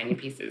into tiny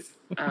pieces.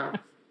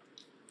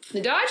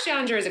 The Dodge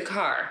Challenger is a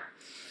car.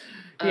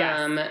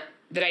 Yes.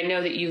 That I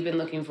know that you've been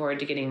looking forward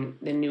to getting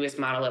the newest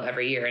model of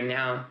every year, and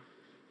now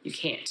you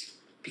can't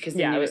because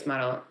the newest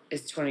model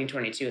is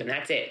 2022, and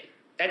that's it.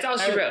 That's all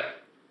she wrote.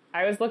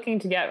 I was looking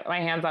to get my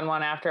hands on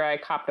one after I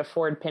copped a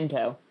Ford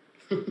Pinto.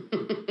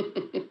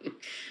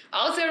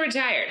 Also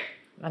retired.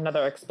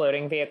 Another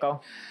exploding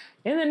vehicle.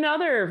 In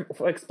another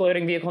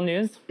exploding vehicle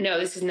news. No,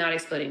 this is not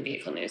exploding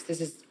vehicle news.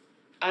 This is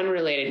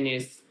unrelated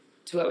news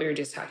to what we were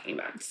just talking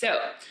about. So,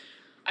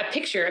 a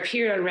picture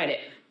appeared on Reddit,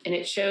 and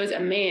it shows a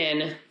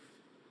man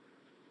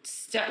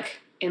stuck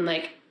in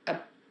like a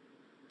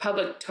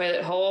public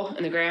toilet hole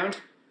in the ground,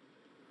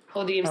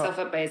 holding himself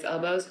up by his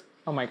elbows.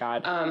 Oh my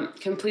God.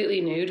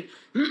 Completely nude.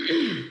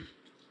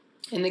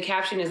 And the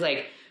caption is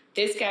like,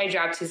 this guy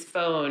dropped his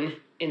phone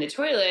in the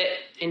toilet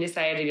and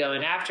decided to go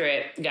in after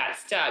it, got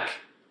stuck,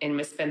 and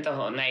misspent the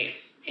whole night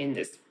in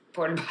this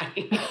porta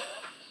potty.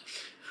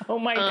 Oh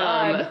my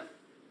God.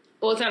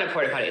 Well, it's not a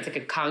porta potty. It's like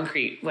a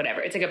concrete,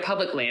 whatever. It's like a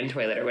public land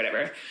toilet or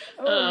whatever.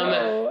 Oh,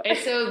 no. And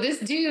so this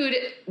dude,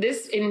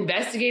 this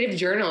investigative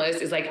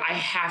journalist is like, I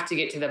have to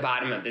get to the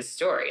bottom of this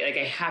story. Like,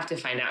 I have to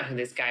find out who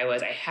this guy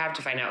was. I have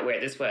to find out where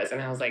this was.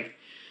 And I was like,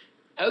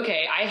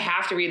 okay, I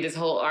have to read this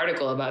whole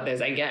article about this,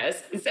 I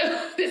guess.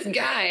 So this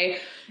guy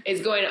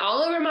is going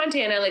all over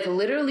Montana, like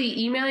literally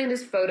emailing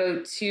this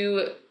photo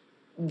to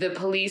the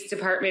police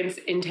departments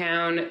in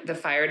town, the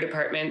fire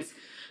departments,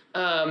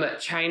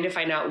 trying to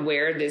find out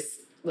where this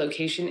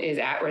location is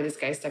at, where this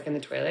guy's stuck in the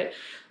toilet.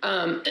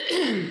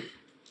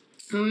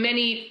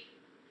 Many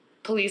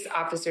police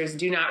officers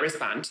do not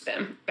respond to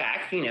them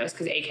back,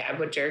 because ACAB,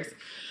 what jerks.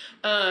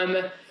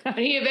 And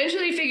he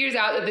eventually figures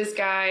out that this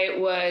guy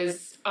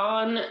was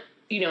on,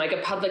 like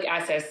a public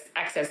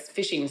access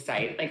fishing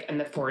site, like in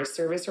the Forest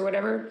Service or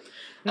whatever.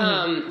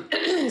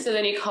 Mm-hmm. So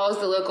then he calls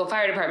the local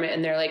fire department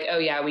and they're like, oh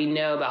yeah, we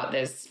know about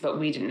this, but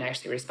we didn't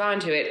actually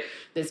respond to it.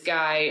 This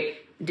guy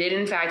did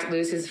in fact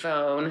lose his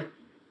phone.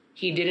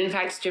 He did in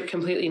fact strip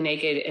completely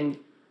naked and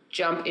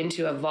jump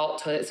into a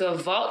vault toilet. So a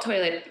vault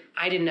toilet,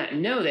 I did not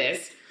know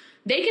this,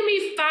 they can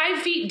be 5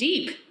 feet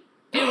deep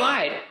and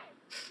wide.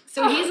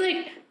 So he's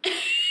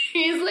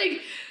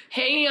like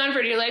hanging on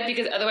for dear life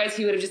because otherwise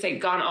he would have just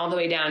like gone all the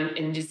way down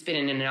and just been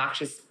in an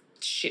obnoxious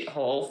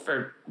shithole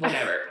for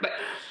whatever. But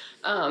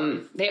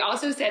they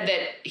also said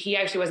that he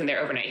actually wasn't there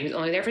overnight. He was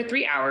only there for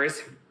 3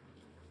 hours.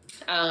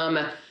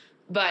 And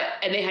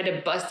they had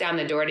to bust down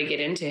the door to get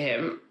into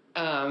him.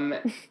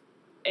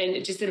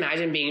 And just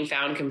imagine being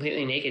found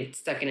completely naked,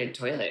 stuck in a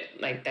toilet.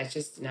 Like, that's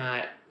just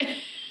not...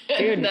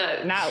 Dude,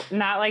 not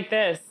like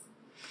this.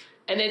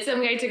 And then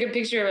some guy took a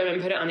picture of him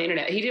and put it on the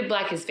internet. He did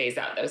black his face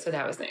out, though, so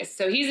that was nice.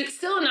 So he's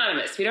still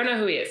anonymous. We don't know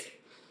who he is.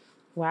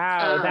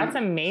 Wow, that's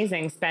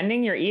amazing.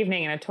 Spending your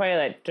evening in a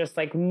toilet, just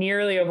like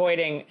nearly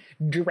avoiding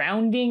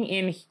drowning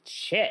in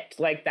shit.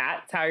 Like,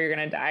 that's how you're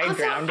going to die, also,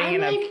 drowning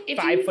in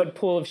a 5-foot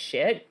pool of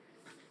shit.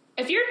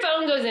 If your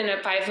phone goes in a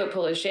 5-foot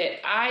pool of shit,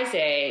 I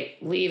say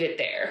leave it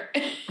there.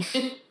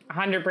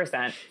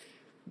 100%.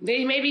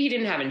 Maybe he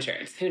didn't have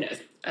insurance. Who knows?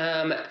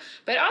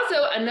 But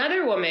also,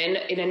 another woman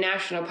in a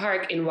national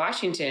park in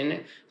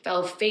Washington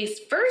fell face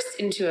first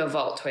into a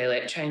vault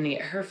toilet trying to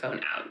get her phone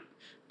out.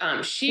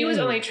 She was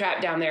only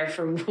trapped down there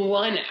for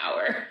 1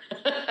 hour.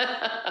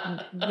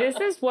 This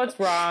is what's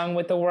wrong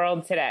with the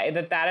world today,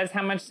 that is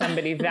how much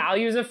somebody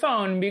values a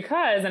phone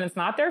because, and it's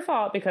not their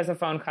fault because a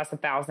phone costs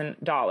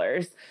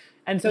 $1,000.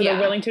 And so they're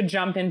willing to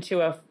jump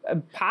into a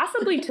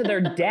possibly to their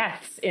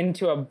deaths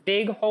into a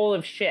big hole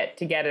of shit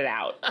to get it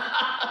out.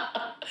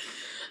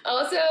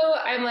 Also,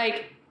 I'm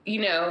like,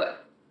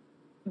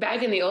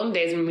 back in the old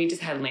days when we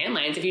just had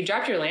landlines, if you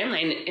dropped your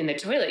landline in the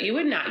toilet, you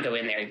would not go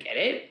in there and get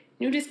it.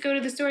 You would just go to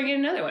the store and get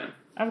another one.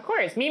 Of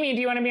course. Mimi, do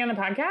you want to be on the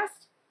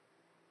podcast?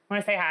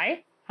 Want to say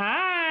hi?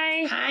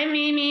 Hi. Hi,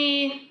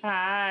 Mimi.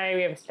 Hi.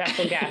 We have a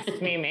special guest,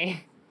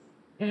 Mimi.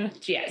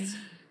 Yes.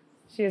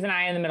 She has an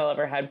eye in the middle of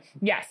her head.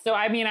 Yes. So,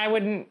 I mean, I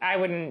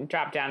wouldn't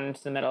drop down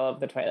into the middle of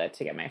the toilet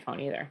to get my phone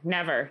either.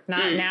 Never.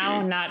 Not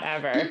now, not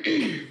ever.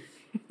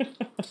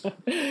 Should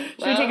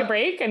we take a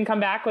break and come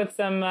back with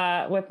some,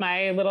 with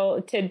my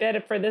little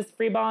tidbit for this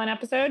free balling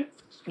episode?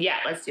 Yeah,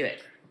 let's do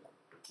it.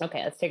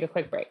 Okay, let's take a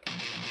quick break.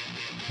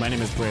 My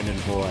name is Brandon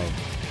Hoy,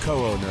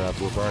 co-owner of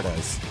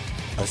Roberta's,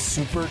 a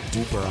super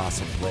duper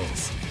awesome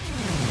place.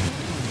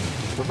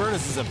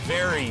 Roberta's is a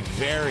very,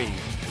 very,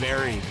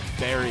 very,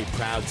 very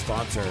proud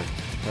sponsor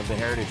of the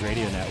Heritage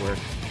Radio Network.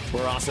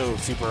 We're also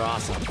super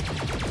awesome.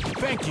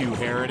 Thank you,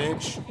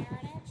 Heritage.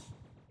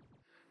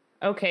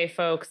 Okay,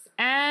 folks,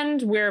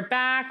 and we're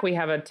back. We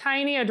have a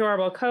tiny,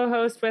 adorable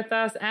co-host with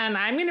us, and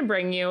I'm going to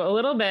bring you a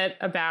little bit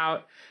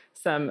about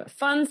some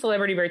fun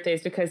celebrity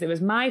birthdays because it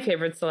was my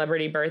favorite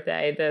celebrity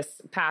birthday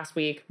this past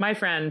week. My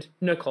friend,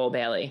 Nicole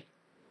Bailey.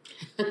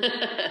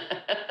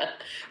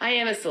 I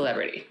am a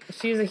celebrity.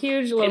 She's a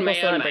huge local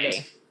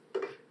celebrity.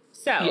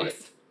 So,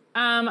 yes.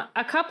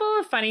 A couple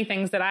of funny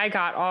things that I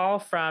got all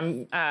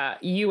from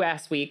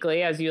US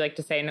Weekly, as you like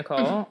to say,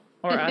 Nicole.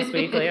 or Us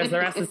Weekly, as the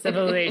rest of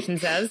civilization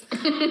says.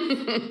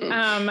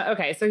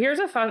 Okay, so here's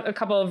a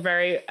couple of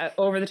very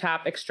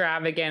over-the-top,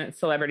 extravagant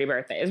celebrity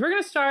birthdays. We're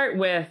going to start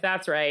with,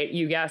 that's right,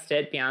 you guessed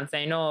it,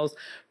 Beyonce Knowles.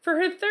 For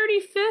her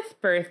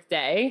 35th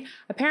birthday,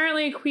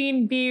 apparently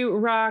Queen Bee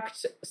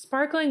rocked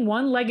sparkling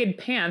one-legged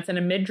pants and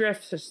a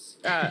midriff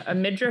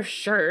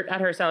shirt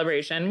at her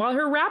celebration, while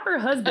her rapper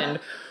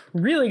husband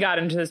really got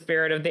into the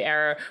spirit of the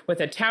era with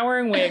a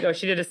towering wig. Oh,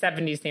 she did a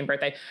 70s themed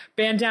birthday.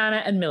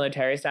 Bandana and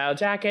military style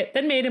jacket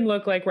that made him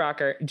look like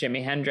rocker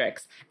Jimi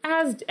Hendrix.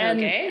 As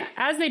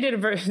they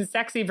did a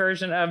sexy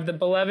version of the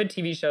beloved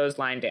TV show's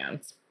Line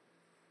Dance.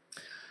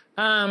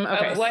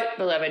 Of what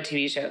beloved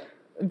TV show?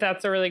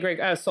 That's a really great,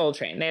 Soul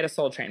Train. They had a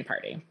Soul Train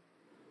party.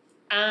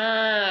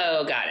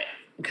 Oh, got it.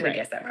 Could have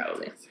guessed that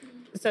probably.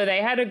 So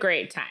they had a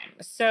great time.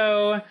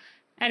 So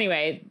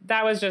anyway,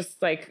 that was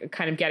just like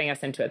kind of getting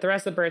us into it. The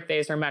rest of the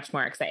birthdays are much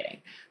more exciting.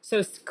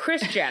 So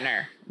Kris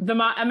Jenner,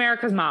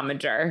 America's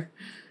momager.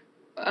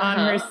 On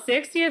her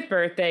 60th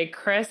birthday,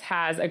 Kris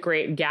has a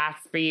great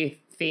Gatsby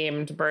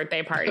themed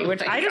birthday party,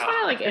 which I just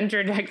want to like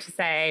interject to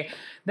say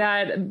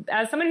that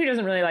as someone who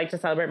doesn't really like to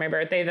celebrate my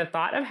birthday, the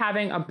thought of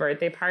having a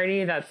birthday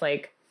party that's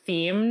like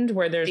themed,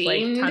 where there's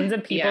like tons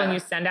of people and you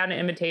send out an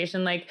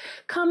invitation like,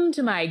 come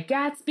to my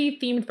Gatsby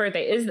themed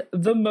birthday, is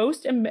the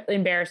most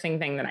embarrassing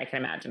thing that I can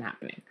imagine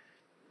happening.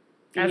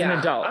 As an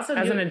adult, also,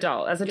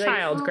 as a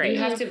child, like, great. You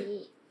have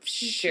to,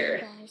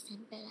 sure.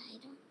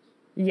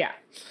 Yeah.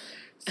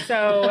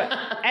 So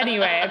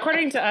anyway,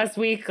 according to Us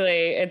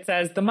Weekly, it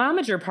says the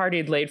momager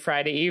partied late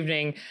Friday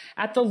evening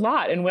at the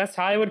Lot in West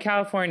Hollywood,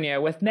 California,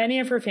 with many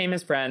of her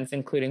famous friends,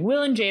 including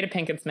Will and Jada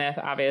Pinkett Smith.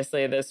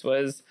 Obviously, this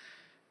was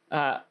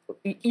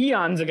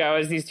eons ago,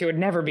 as these two would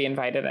never be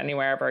invited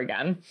anywhere ever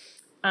again.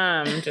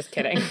 Just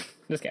kidding.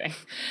 Just kidding.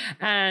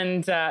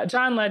 And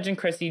John Legend,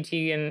 Chrissy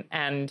Teigen,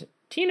 and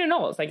Tina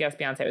Knowles. I guess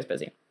Beyonce was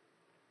busy.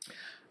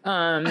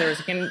 There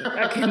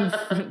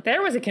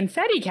was a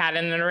confetti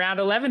cannon at around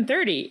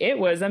 11:30. It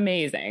was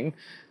amazing.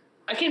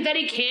 A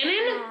confetti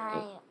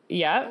cannon?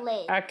 Yep,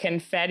 a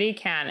confetti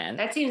cannon.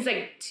 That seems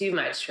like too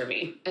much for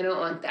me. I don't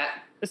want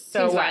that.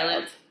 So seems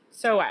violent.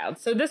 So wild.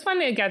 So this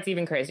one, it gets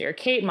even crazier.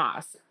 Kate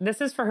Moss.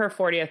 This is for her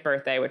 40th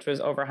birthday, which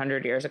was over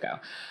 100 years ago.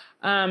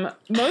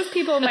 Most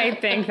people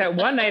might think that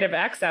one night of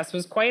excess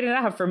was quite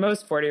enough for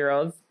most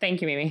 40-year-olds. Thank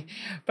you, Mimi.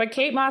 But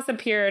Kate Moss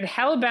appeared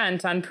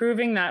hell-bent on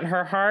proving that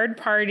her hard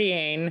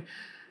partying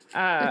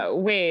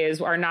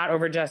ways are not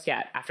over just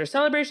yet. After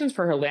celebrations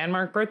for her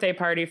landmark birthday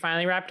party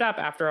finally wrapped up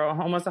after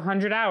almost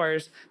 100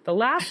 hours, the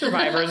last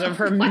survivors of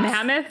her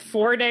mammoth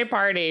 4-day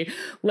party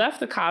left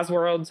the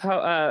Cosworld's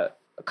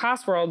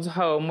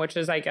home, which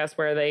is, I guess,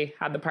 where they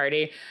had the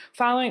party,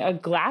 following a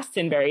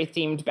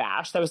Glastonbury-themed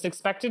bash that was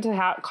expected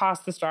to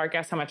cost the star,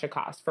 guess how much it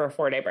cost for a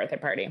 4-day birthday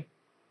party?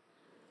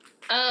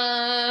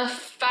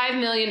 $5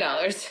 million.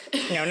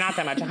 No, not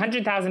that much.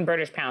 100,000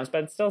 British pounds,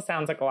 but it still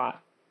sounds like a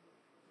lot.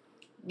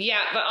 Yeah,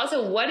 but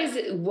also, what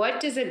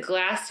does a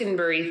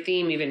Glastonbury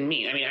theme even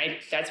mean? I mean,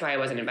 that's why I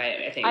wasn't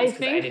invited, I think. I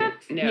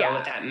didn't know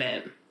what that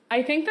meant.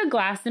 I think the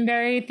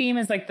Glastonbury theme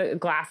is like the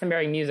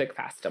Glastonbury Music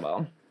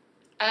Festival.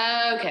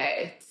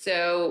 Okay,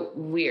 so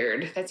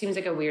weird. That seems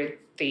like a weird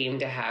theme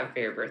to have for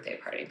your birthday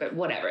party, but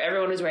whatever.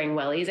 Everyone was wearing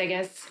wellies, I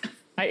guess.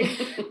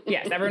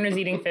 Yes, everyone was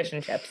eating fish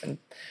and chips and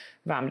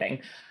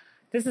vomiting.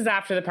 This is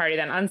after the party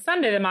then. On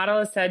Sunday, the model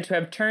is said to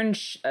have turned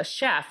a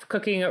chef,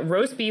 cooking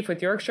roast beef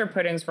with Yorkshire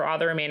puddings for all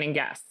the remaining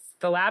guests.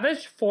 The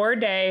lavish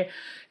 4-day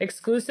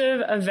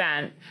exclusive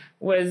event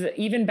was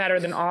even better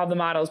than all the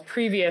model's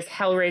previous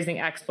hell-raising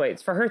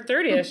exploits. For her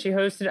 30th, she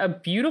hosted A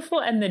Beautiful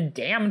and the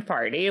Damned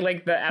party,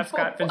 like the F.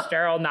 Scott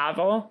Fitzgerald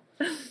novel.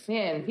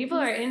 Man, people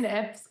are into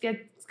F.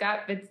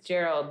 Scott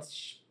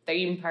Fitzgerald's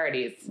theme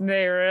parties.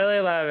 They really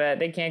love it.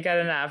 They can't get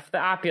enough. The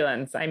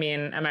opulence. I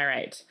mean, am I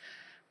right?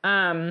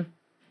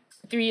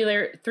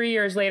 3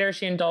 years later,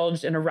 she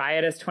indulged in a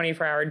riotous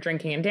 24-hour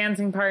drinking and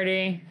dancing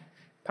party.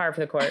 Par for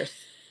the course.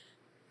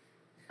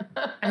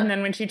 And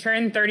then when she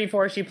turned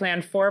 34, she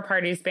planned 4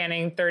 parties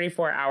spanning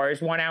 34 hours,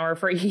 1 hour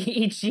for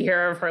each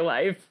year of her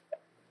life.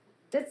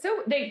 That's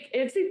so,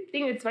 it's the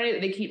thing that's funny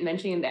that they keep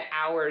mentioning the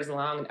hours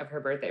long of her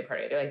birthday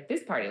party. They're like,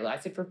 this party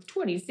lasted for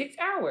 26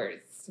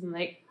 hours. I'm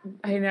like,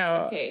 I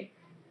know. Okay.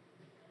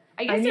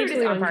 I guess they were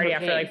just on party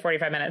after like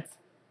 45 minutes.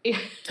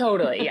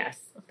 Totally, yes.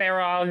 They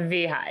were all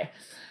V-high.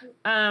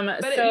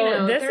 But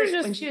so this is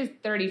just when she was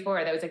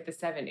 34, that was like the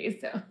 70s,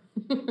 so.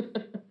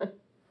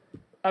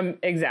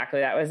 Exactly.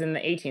 That was in the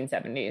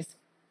 1870s.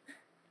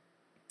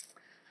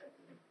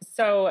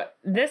 So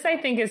this, I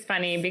think, is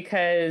funny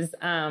because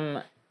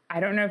I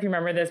don't know if you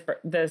remember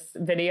this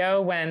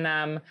video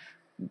when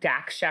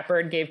Dax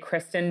Shepard gave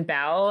Kristen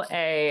Bell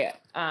a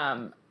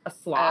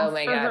sloth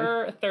for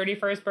her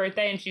 31st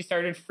birthday, and she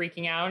started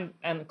freaking out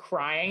and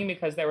crying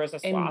because there was a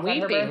sloth on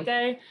her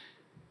birthday.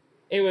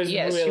 It was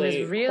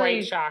really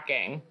quite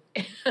shocking.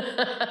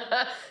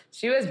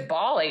 She was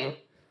bawling.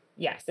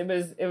 Yes, it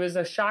was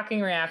a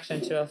shocking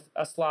reaction to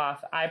a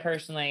sloth. I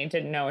personally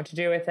didn't know what to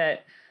do with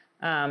it.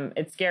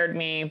 It scared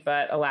me,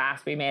 but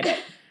alas, we made it.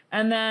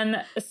 And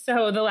then,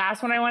 so the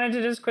last one I wanted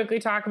to just quickly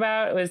talk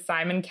about was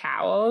Simon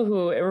Cowell,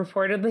 who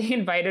reportedly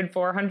invited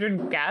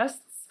 400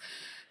 guests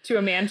to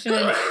a mansion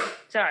in...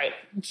 Sorry.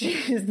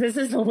 Jeez, this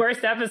is the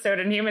worst episode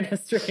in human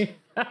history.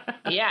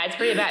 Yeah, it's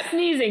pretty bad.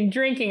 Sneezing,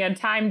 drinking, a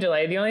time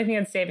delay. The only thing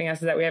that's saving us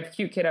is that we have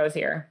cute kiddos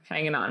here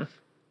hanging on.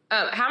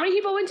 How many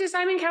people went to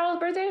Simon Cowell's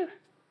birthday?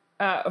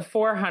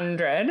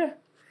 400.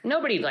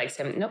 Nobody likes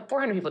him. No,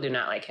 400 people do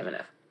not like him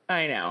enough.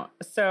 I know.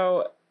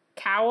 So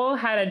Cowell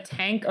had a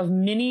tank of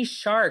mini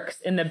sharks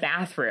in the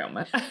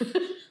bathroom.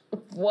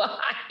 Why?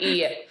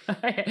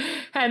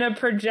 and a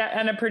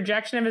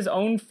projection of his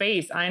own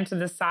face onto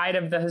the side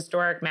of the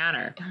historic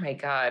manor. Oh my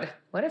God.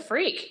 What a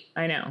freak.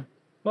 I know.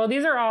 Well,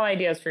 these are all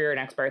ideas for your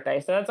next birthday.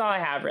 So that's all I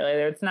have, really.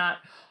 It's not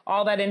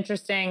all that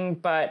interesting,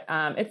 but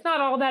it's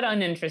not all that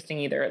uninteresting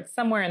either. It's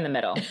somewhere in the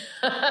middle.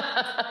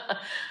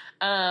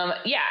 Yeah,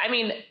 I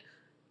mean,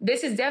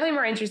 this is definitely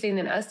more interesting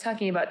than us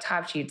talking about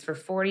top sheets for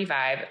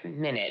 45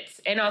 minutes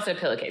and also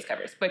pillowcase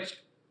covers, which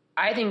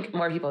I think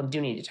more people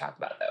do need to talk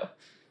about, though.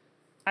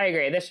 I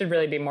agree. This should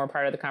really be more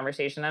part of the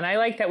conversation. And I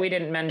like that we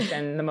didn't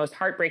mention the most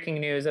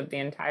heartbreaking news of the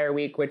entire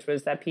week, which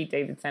was that Pete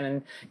Davidson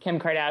and Kim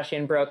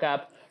Kardashian broke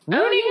up,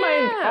 ruining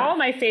all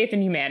my faith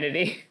in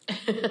humanity.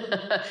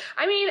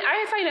 I mean,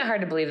 I find it hard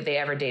to believe that they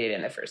ever dated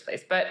in the first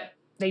place, but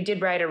they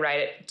did ride a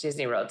ride at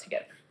Disney World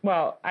together.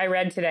 Well, I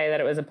read today that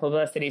it was a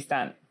publicity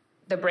stunt.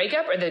 The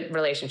breakup or the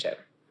relationship?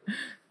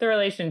 The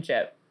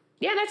relationship.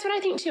 Yeah, that's what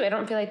I think, too. I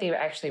don't feel like they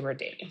actually were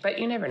dating, but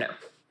you never know.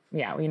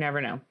 Yeah, we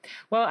never know.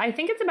 Well, I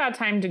think it's about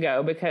time to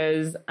go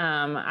because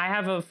I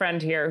have a friend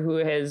here who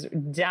is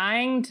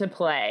dying to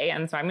play.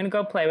 And so I'm going to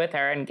go play with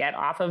her and get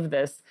off of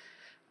this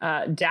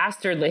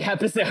dastardly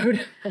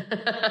episode.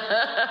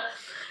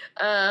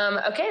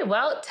 Okay,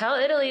 well, tell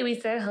Italy we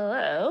said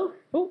hello.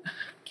 Oh,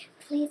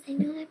 Please, I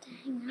know I have to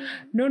hang up.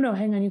 No,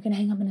 hang on. You can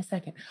hang up in a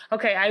second.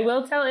 Okay, I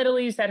will tell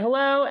Italy you said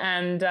hello.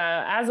 And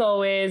as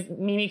always,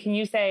 Mimi, can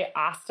you say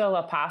hasta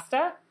la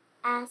pasta?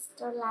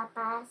 Hasta la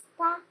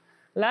pasta.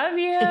 Love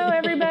you,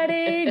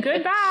 everybody.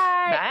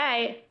 Goodbye.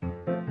 Bye.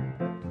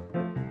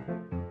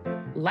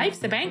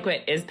 Life's a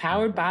Banquet is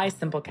powered by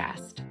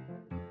Simplecast.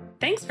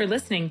 Thanks for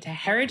listening to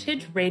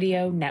Heritage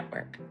Radio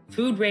Network,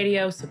 food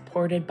radio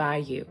supported by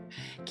you.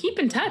 Keep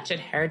in touch at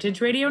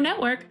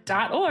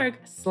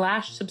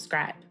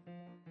heritageradionetwork.org/subscribe.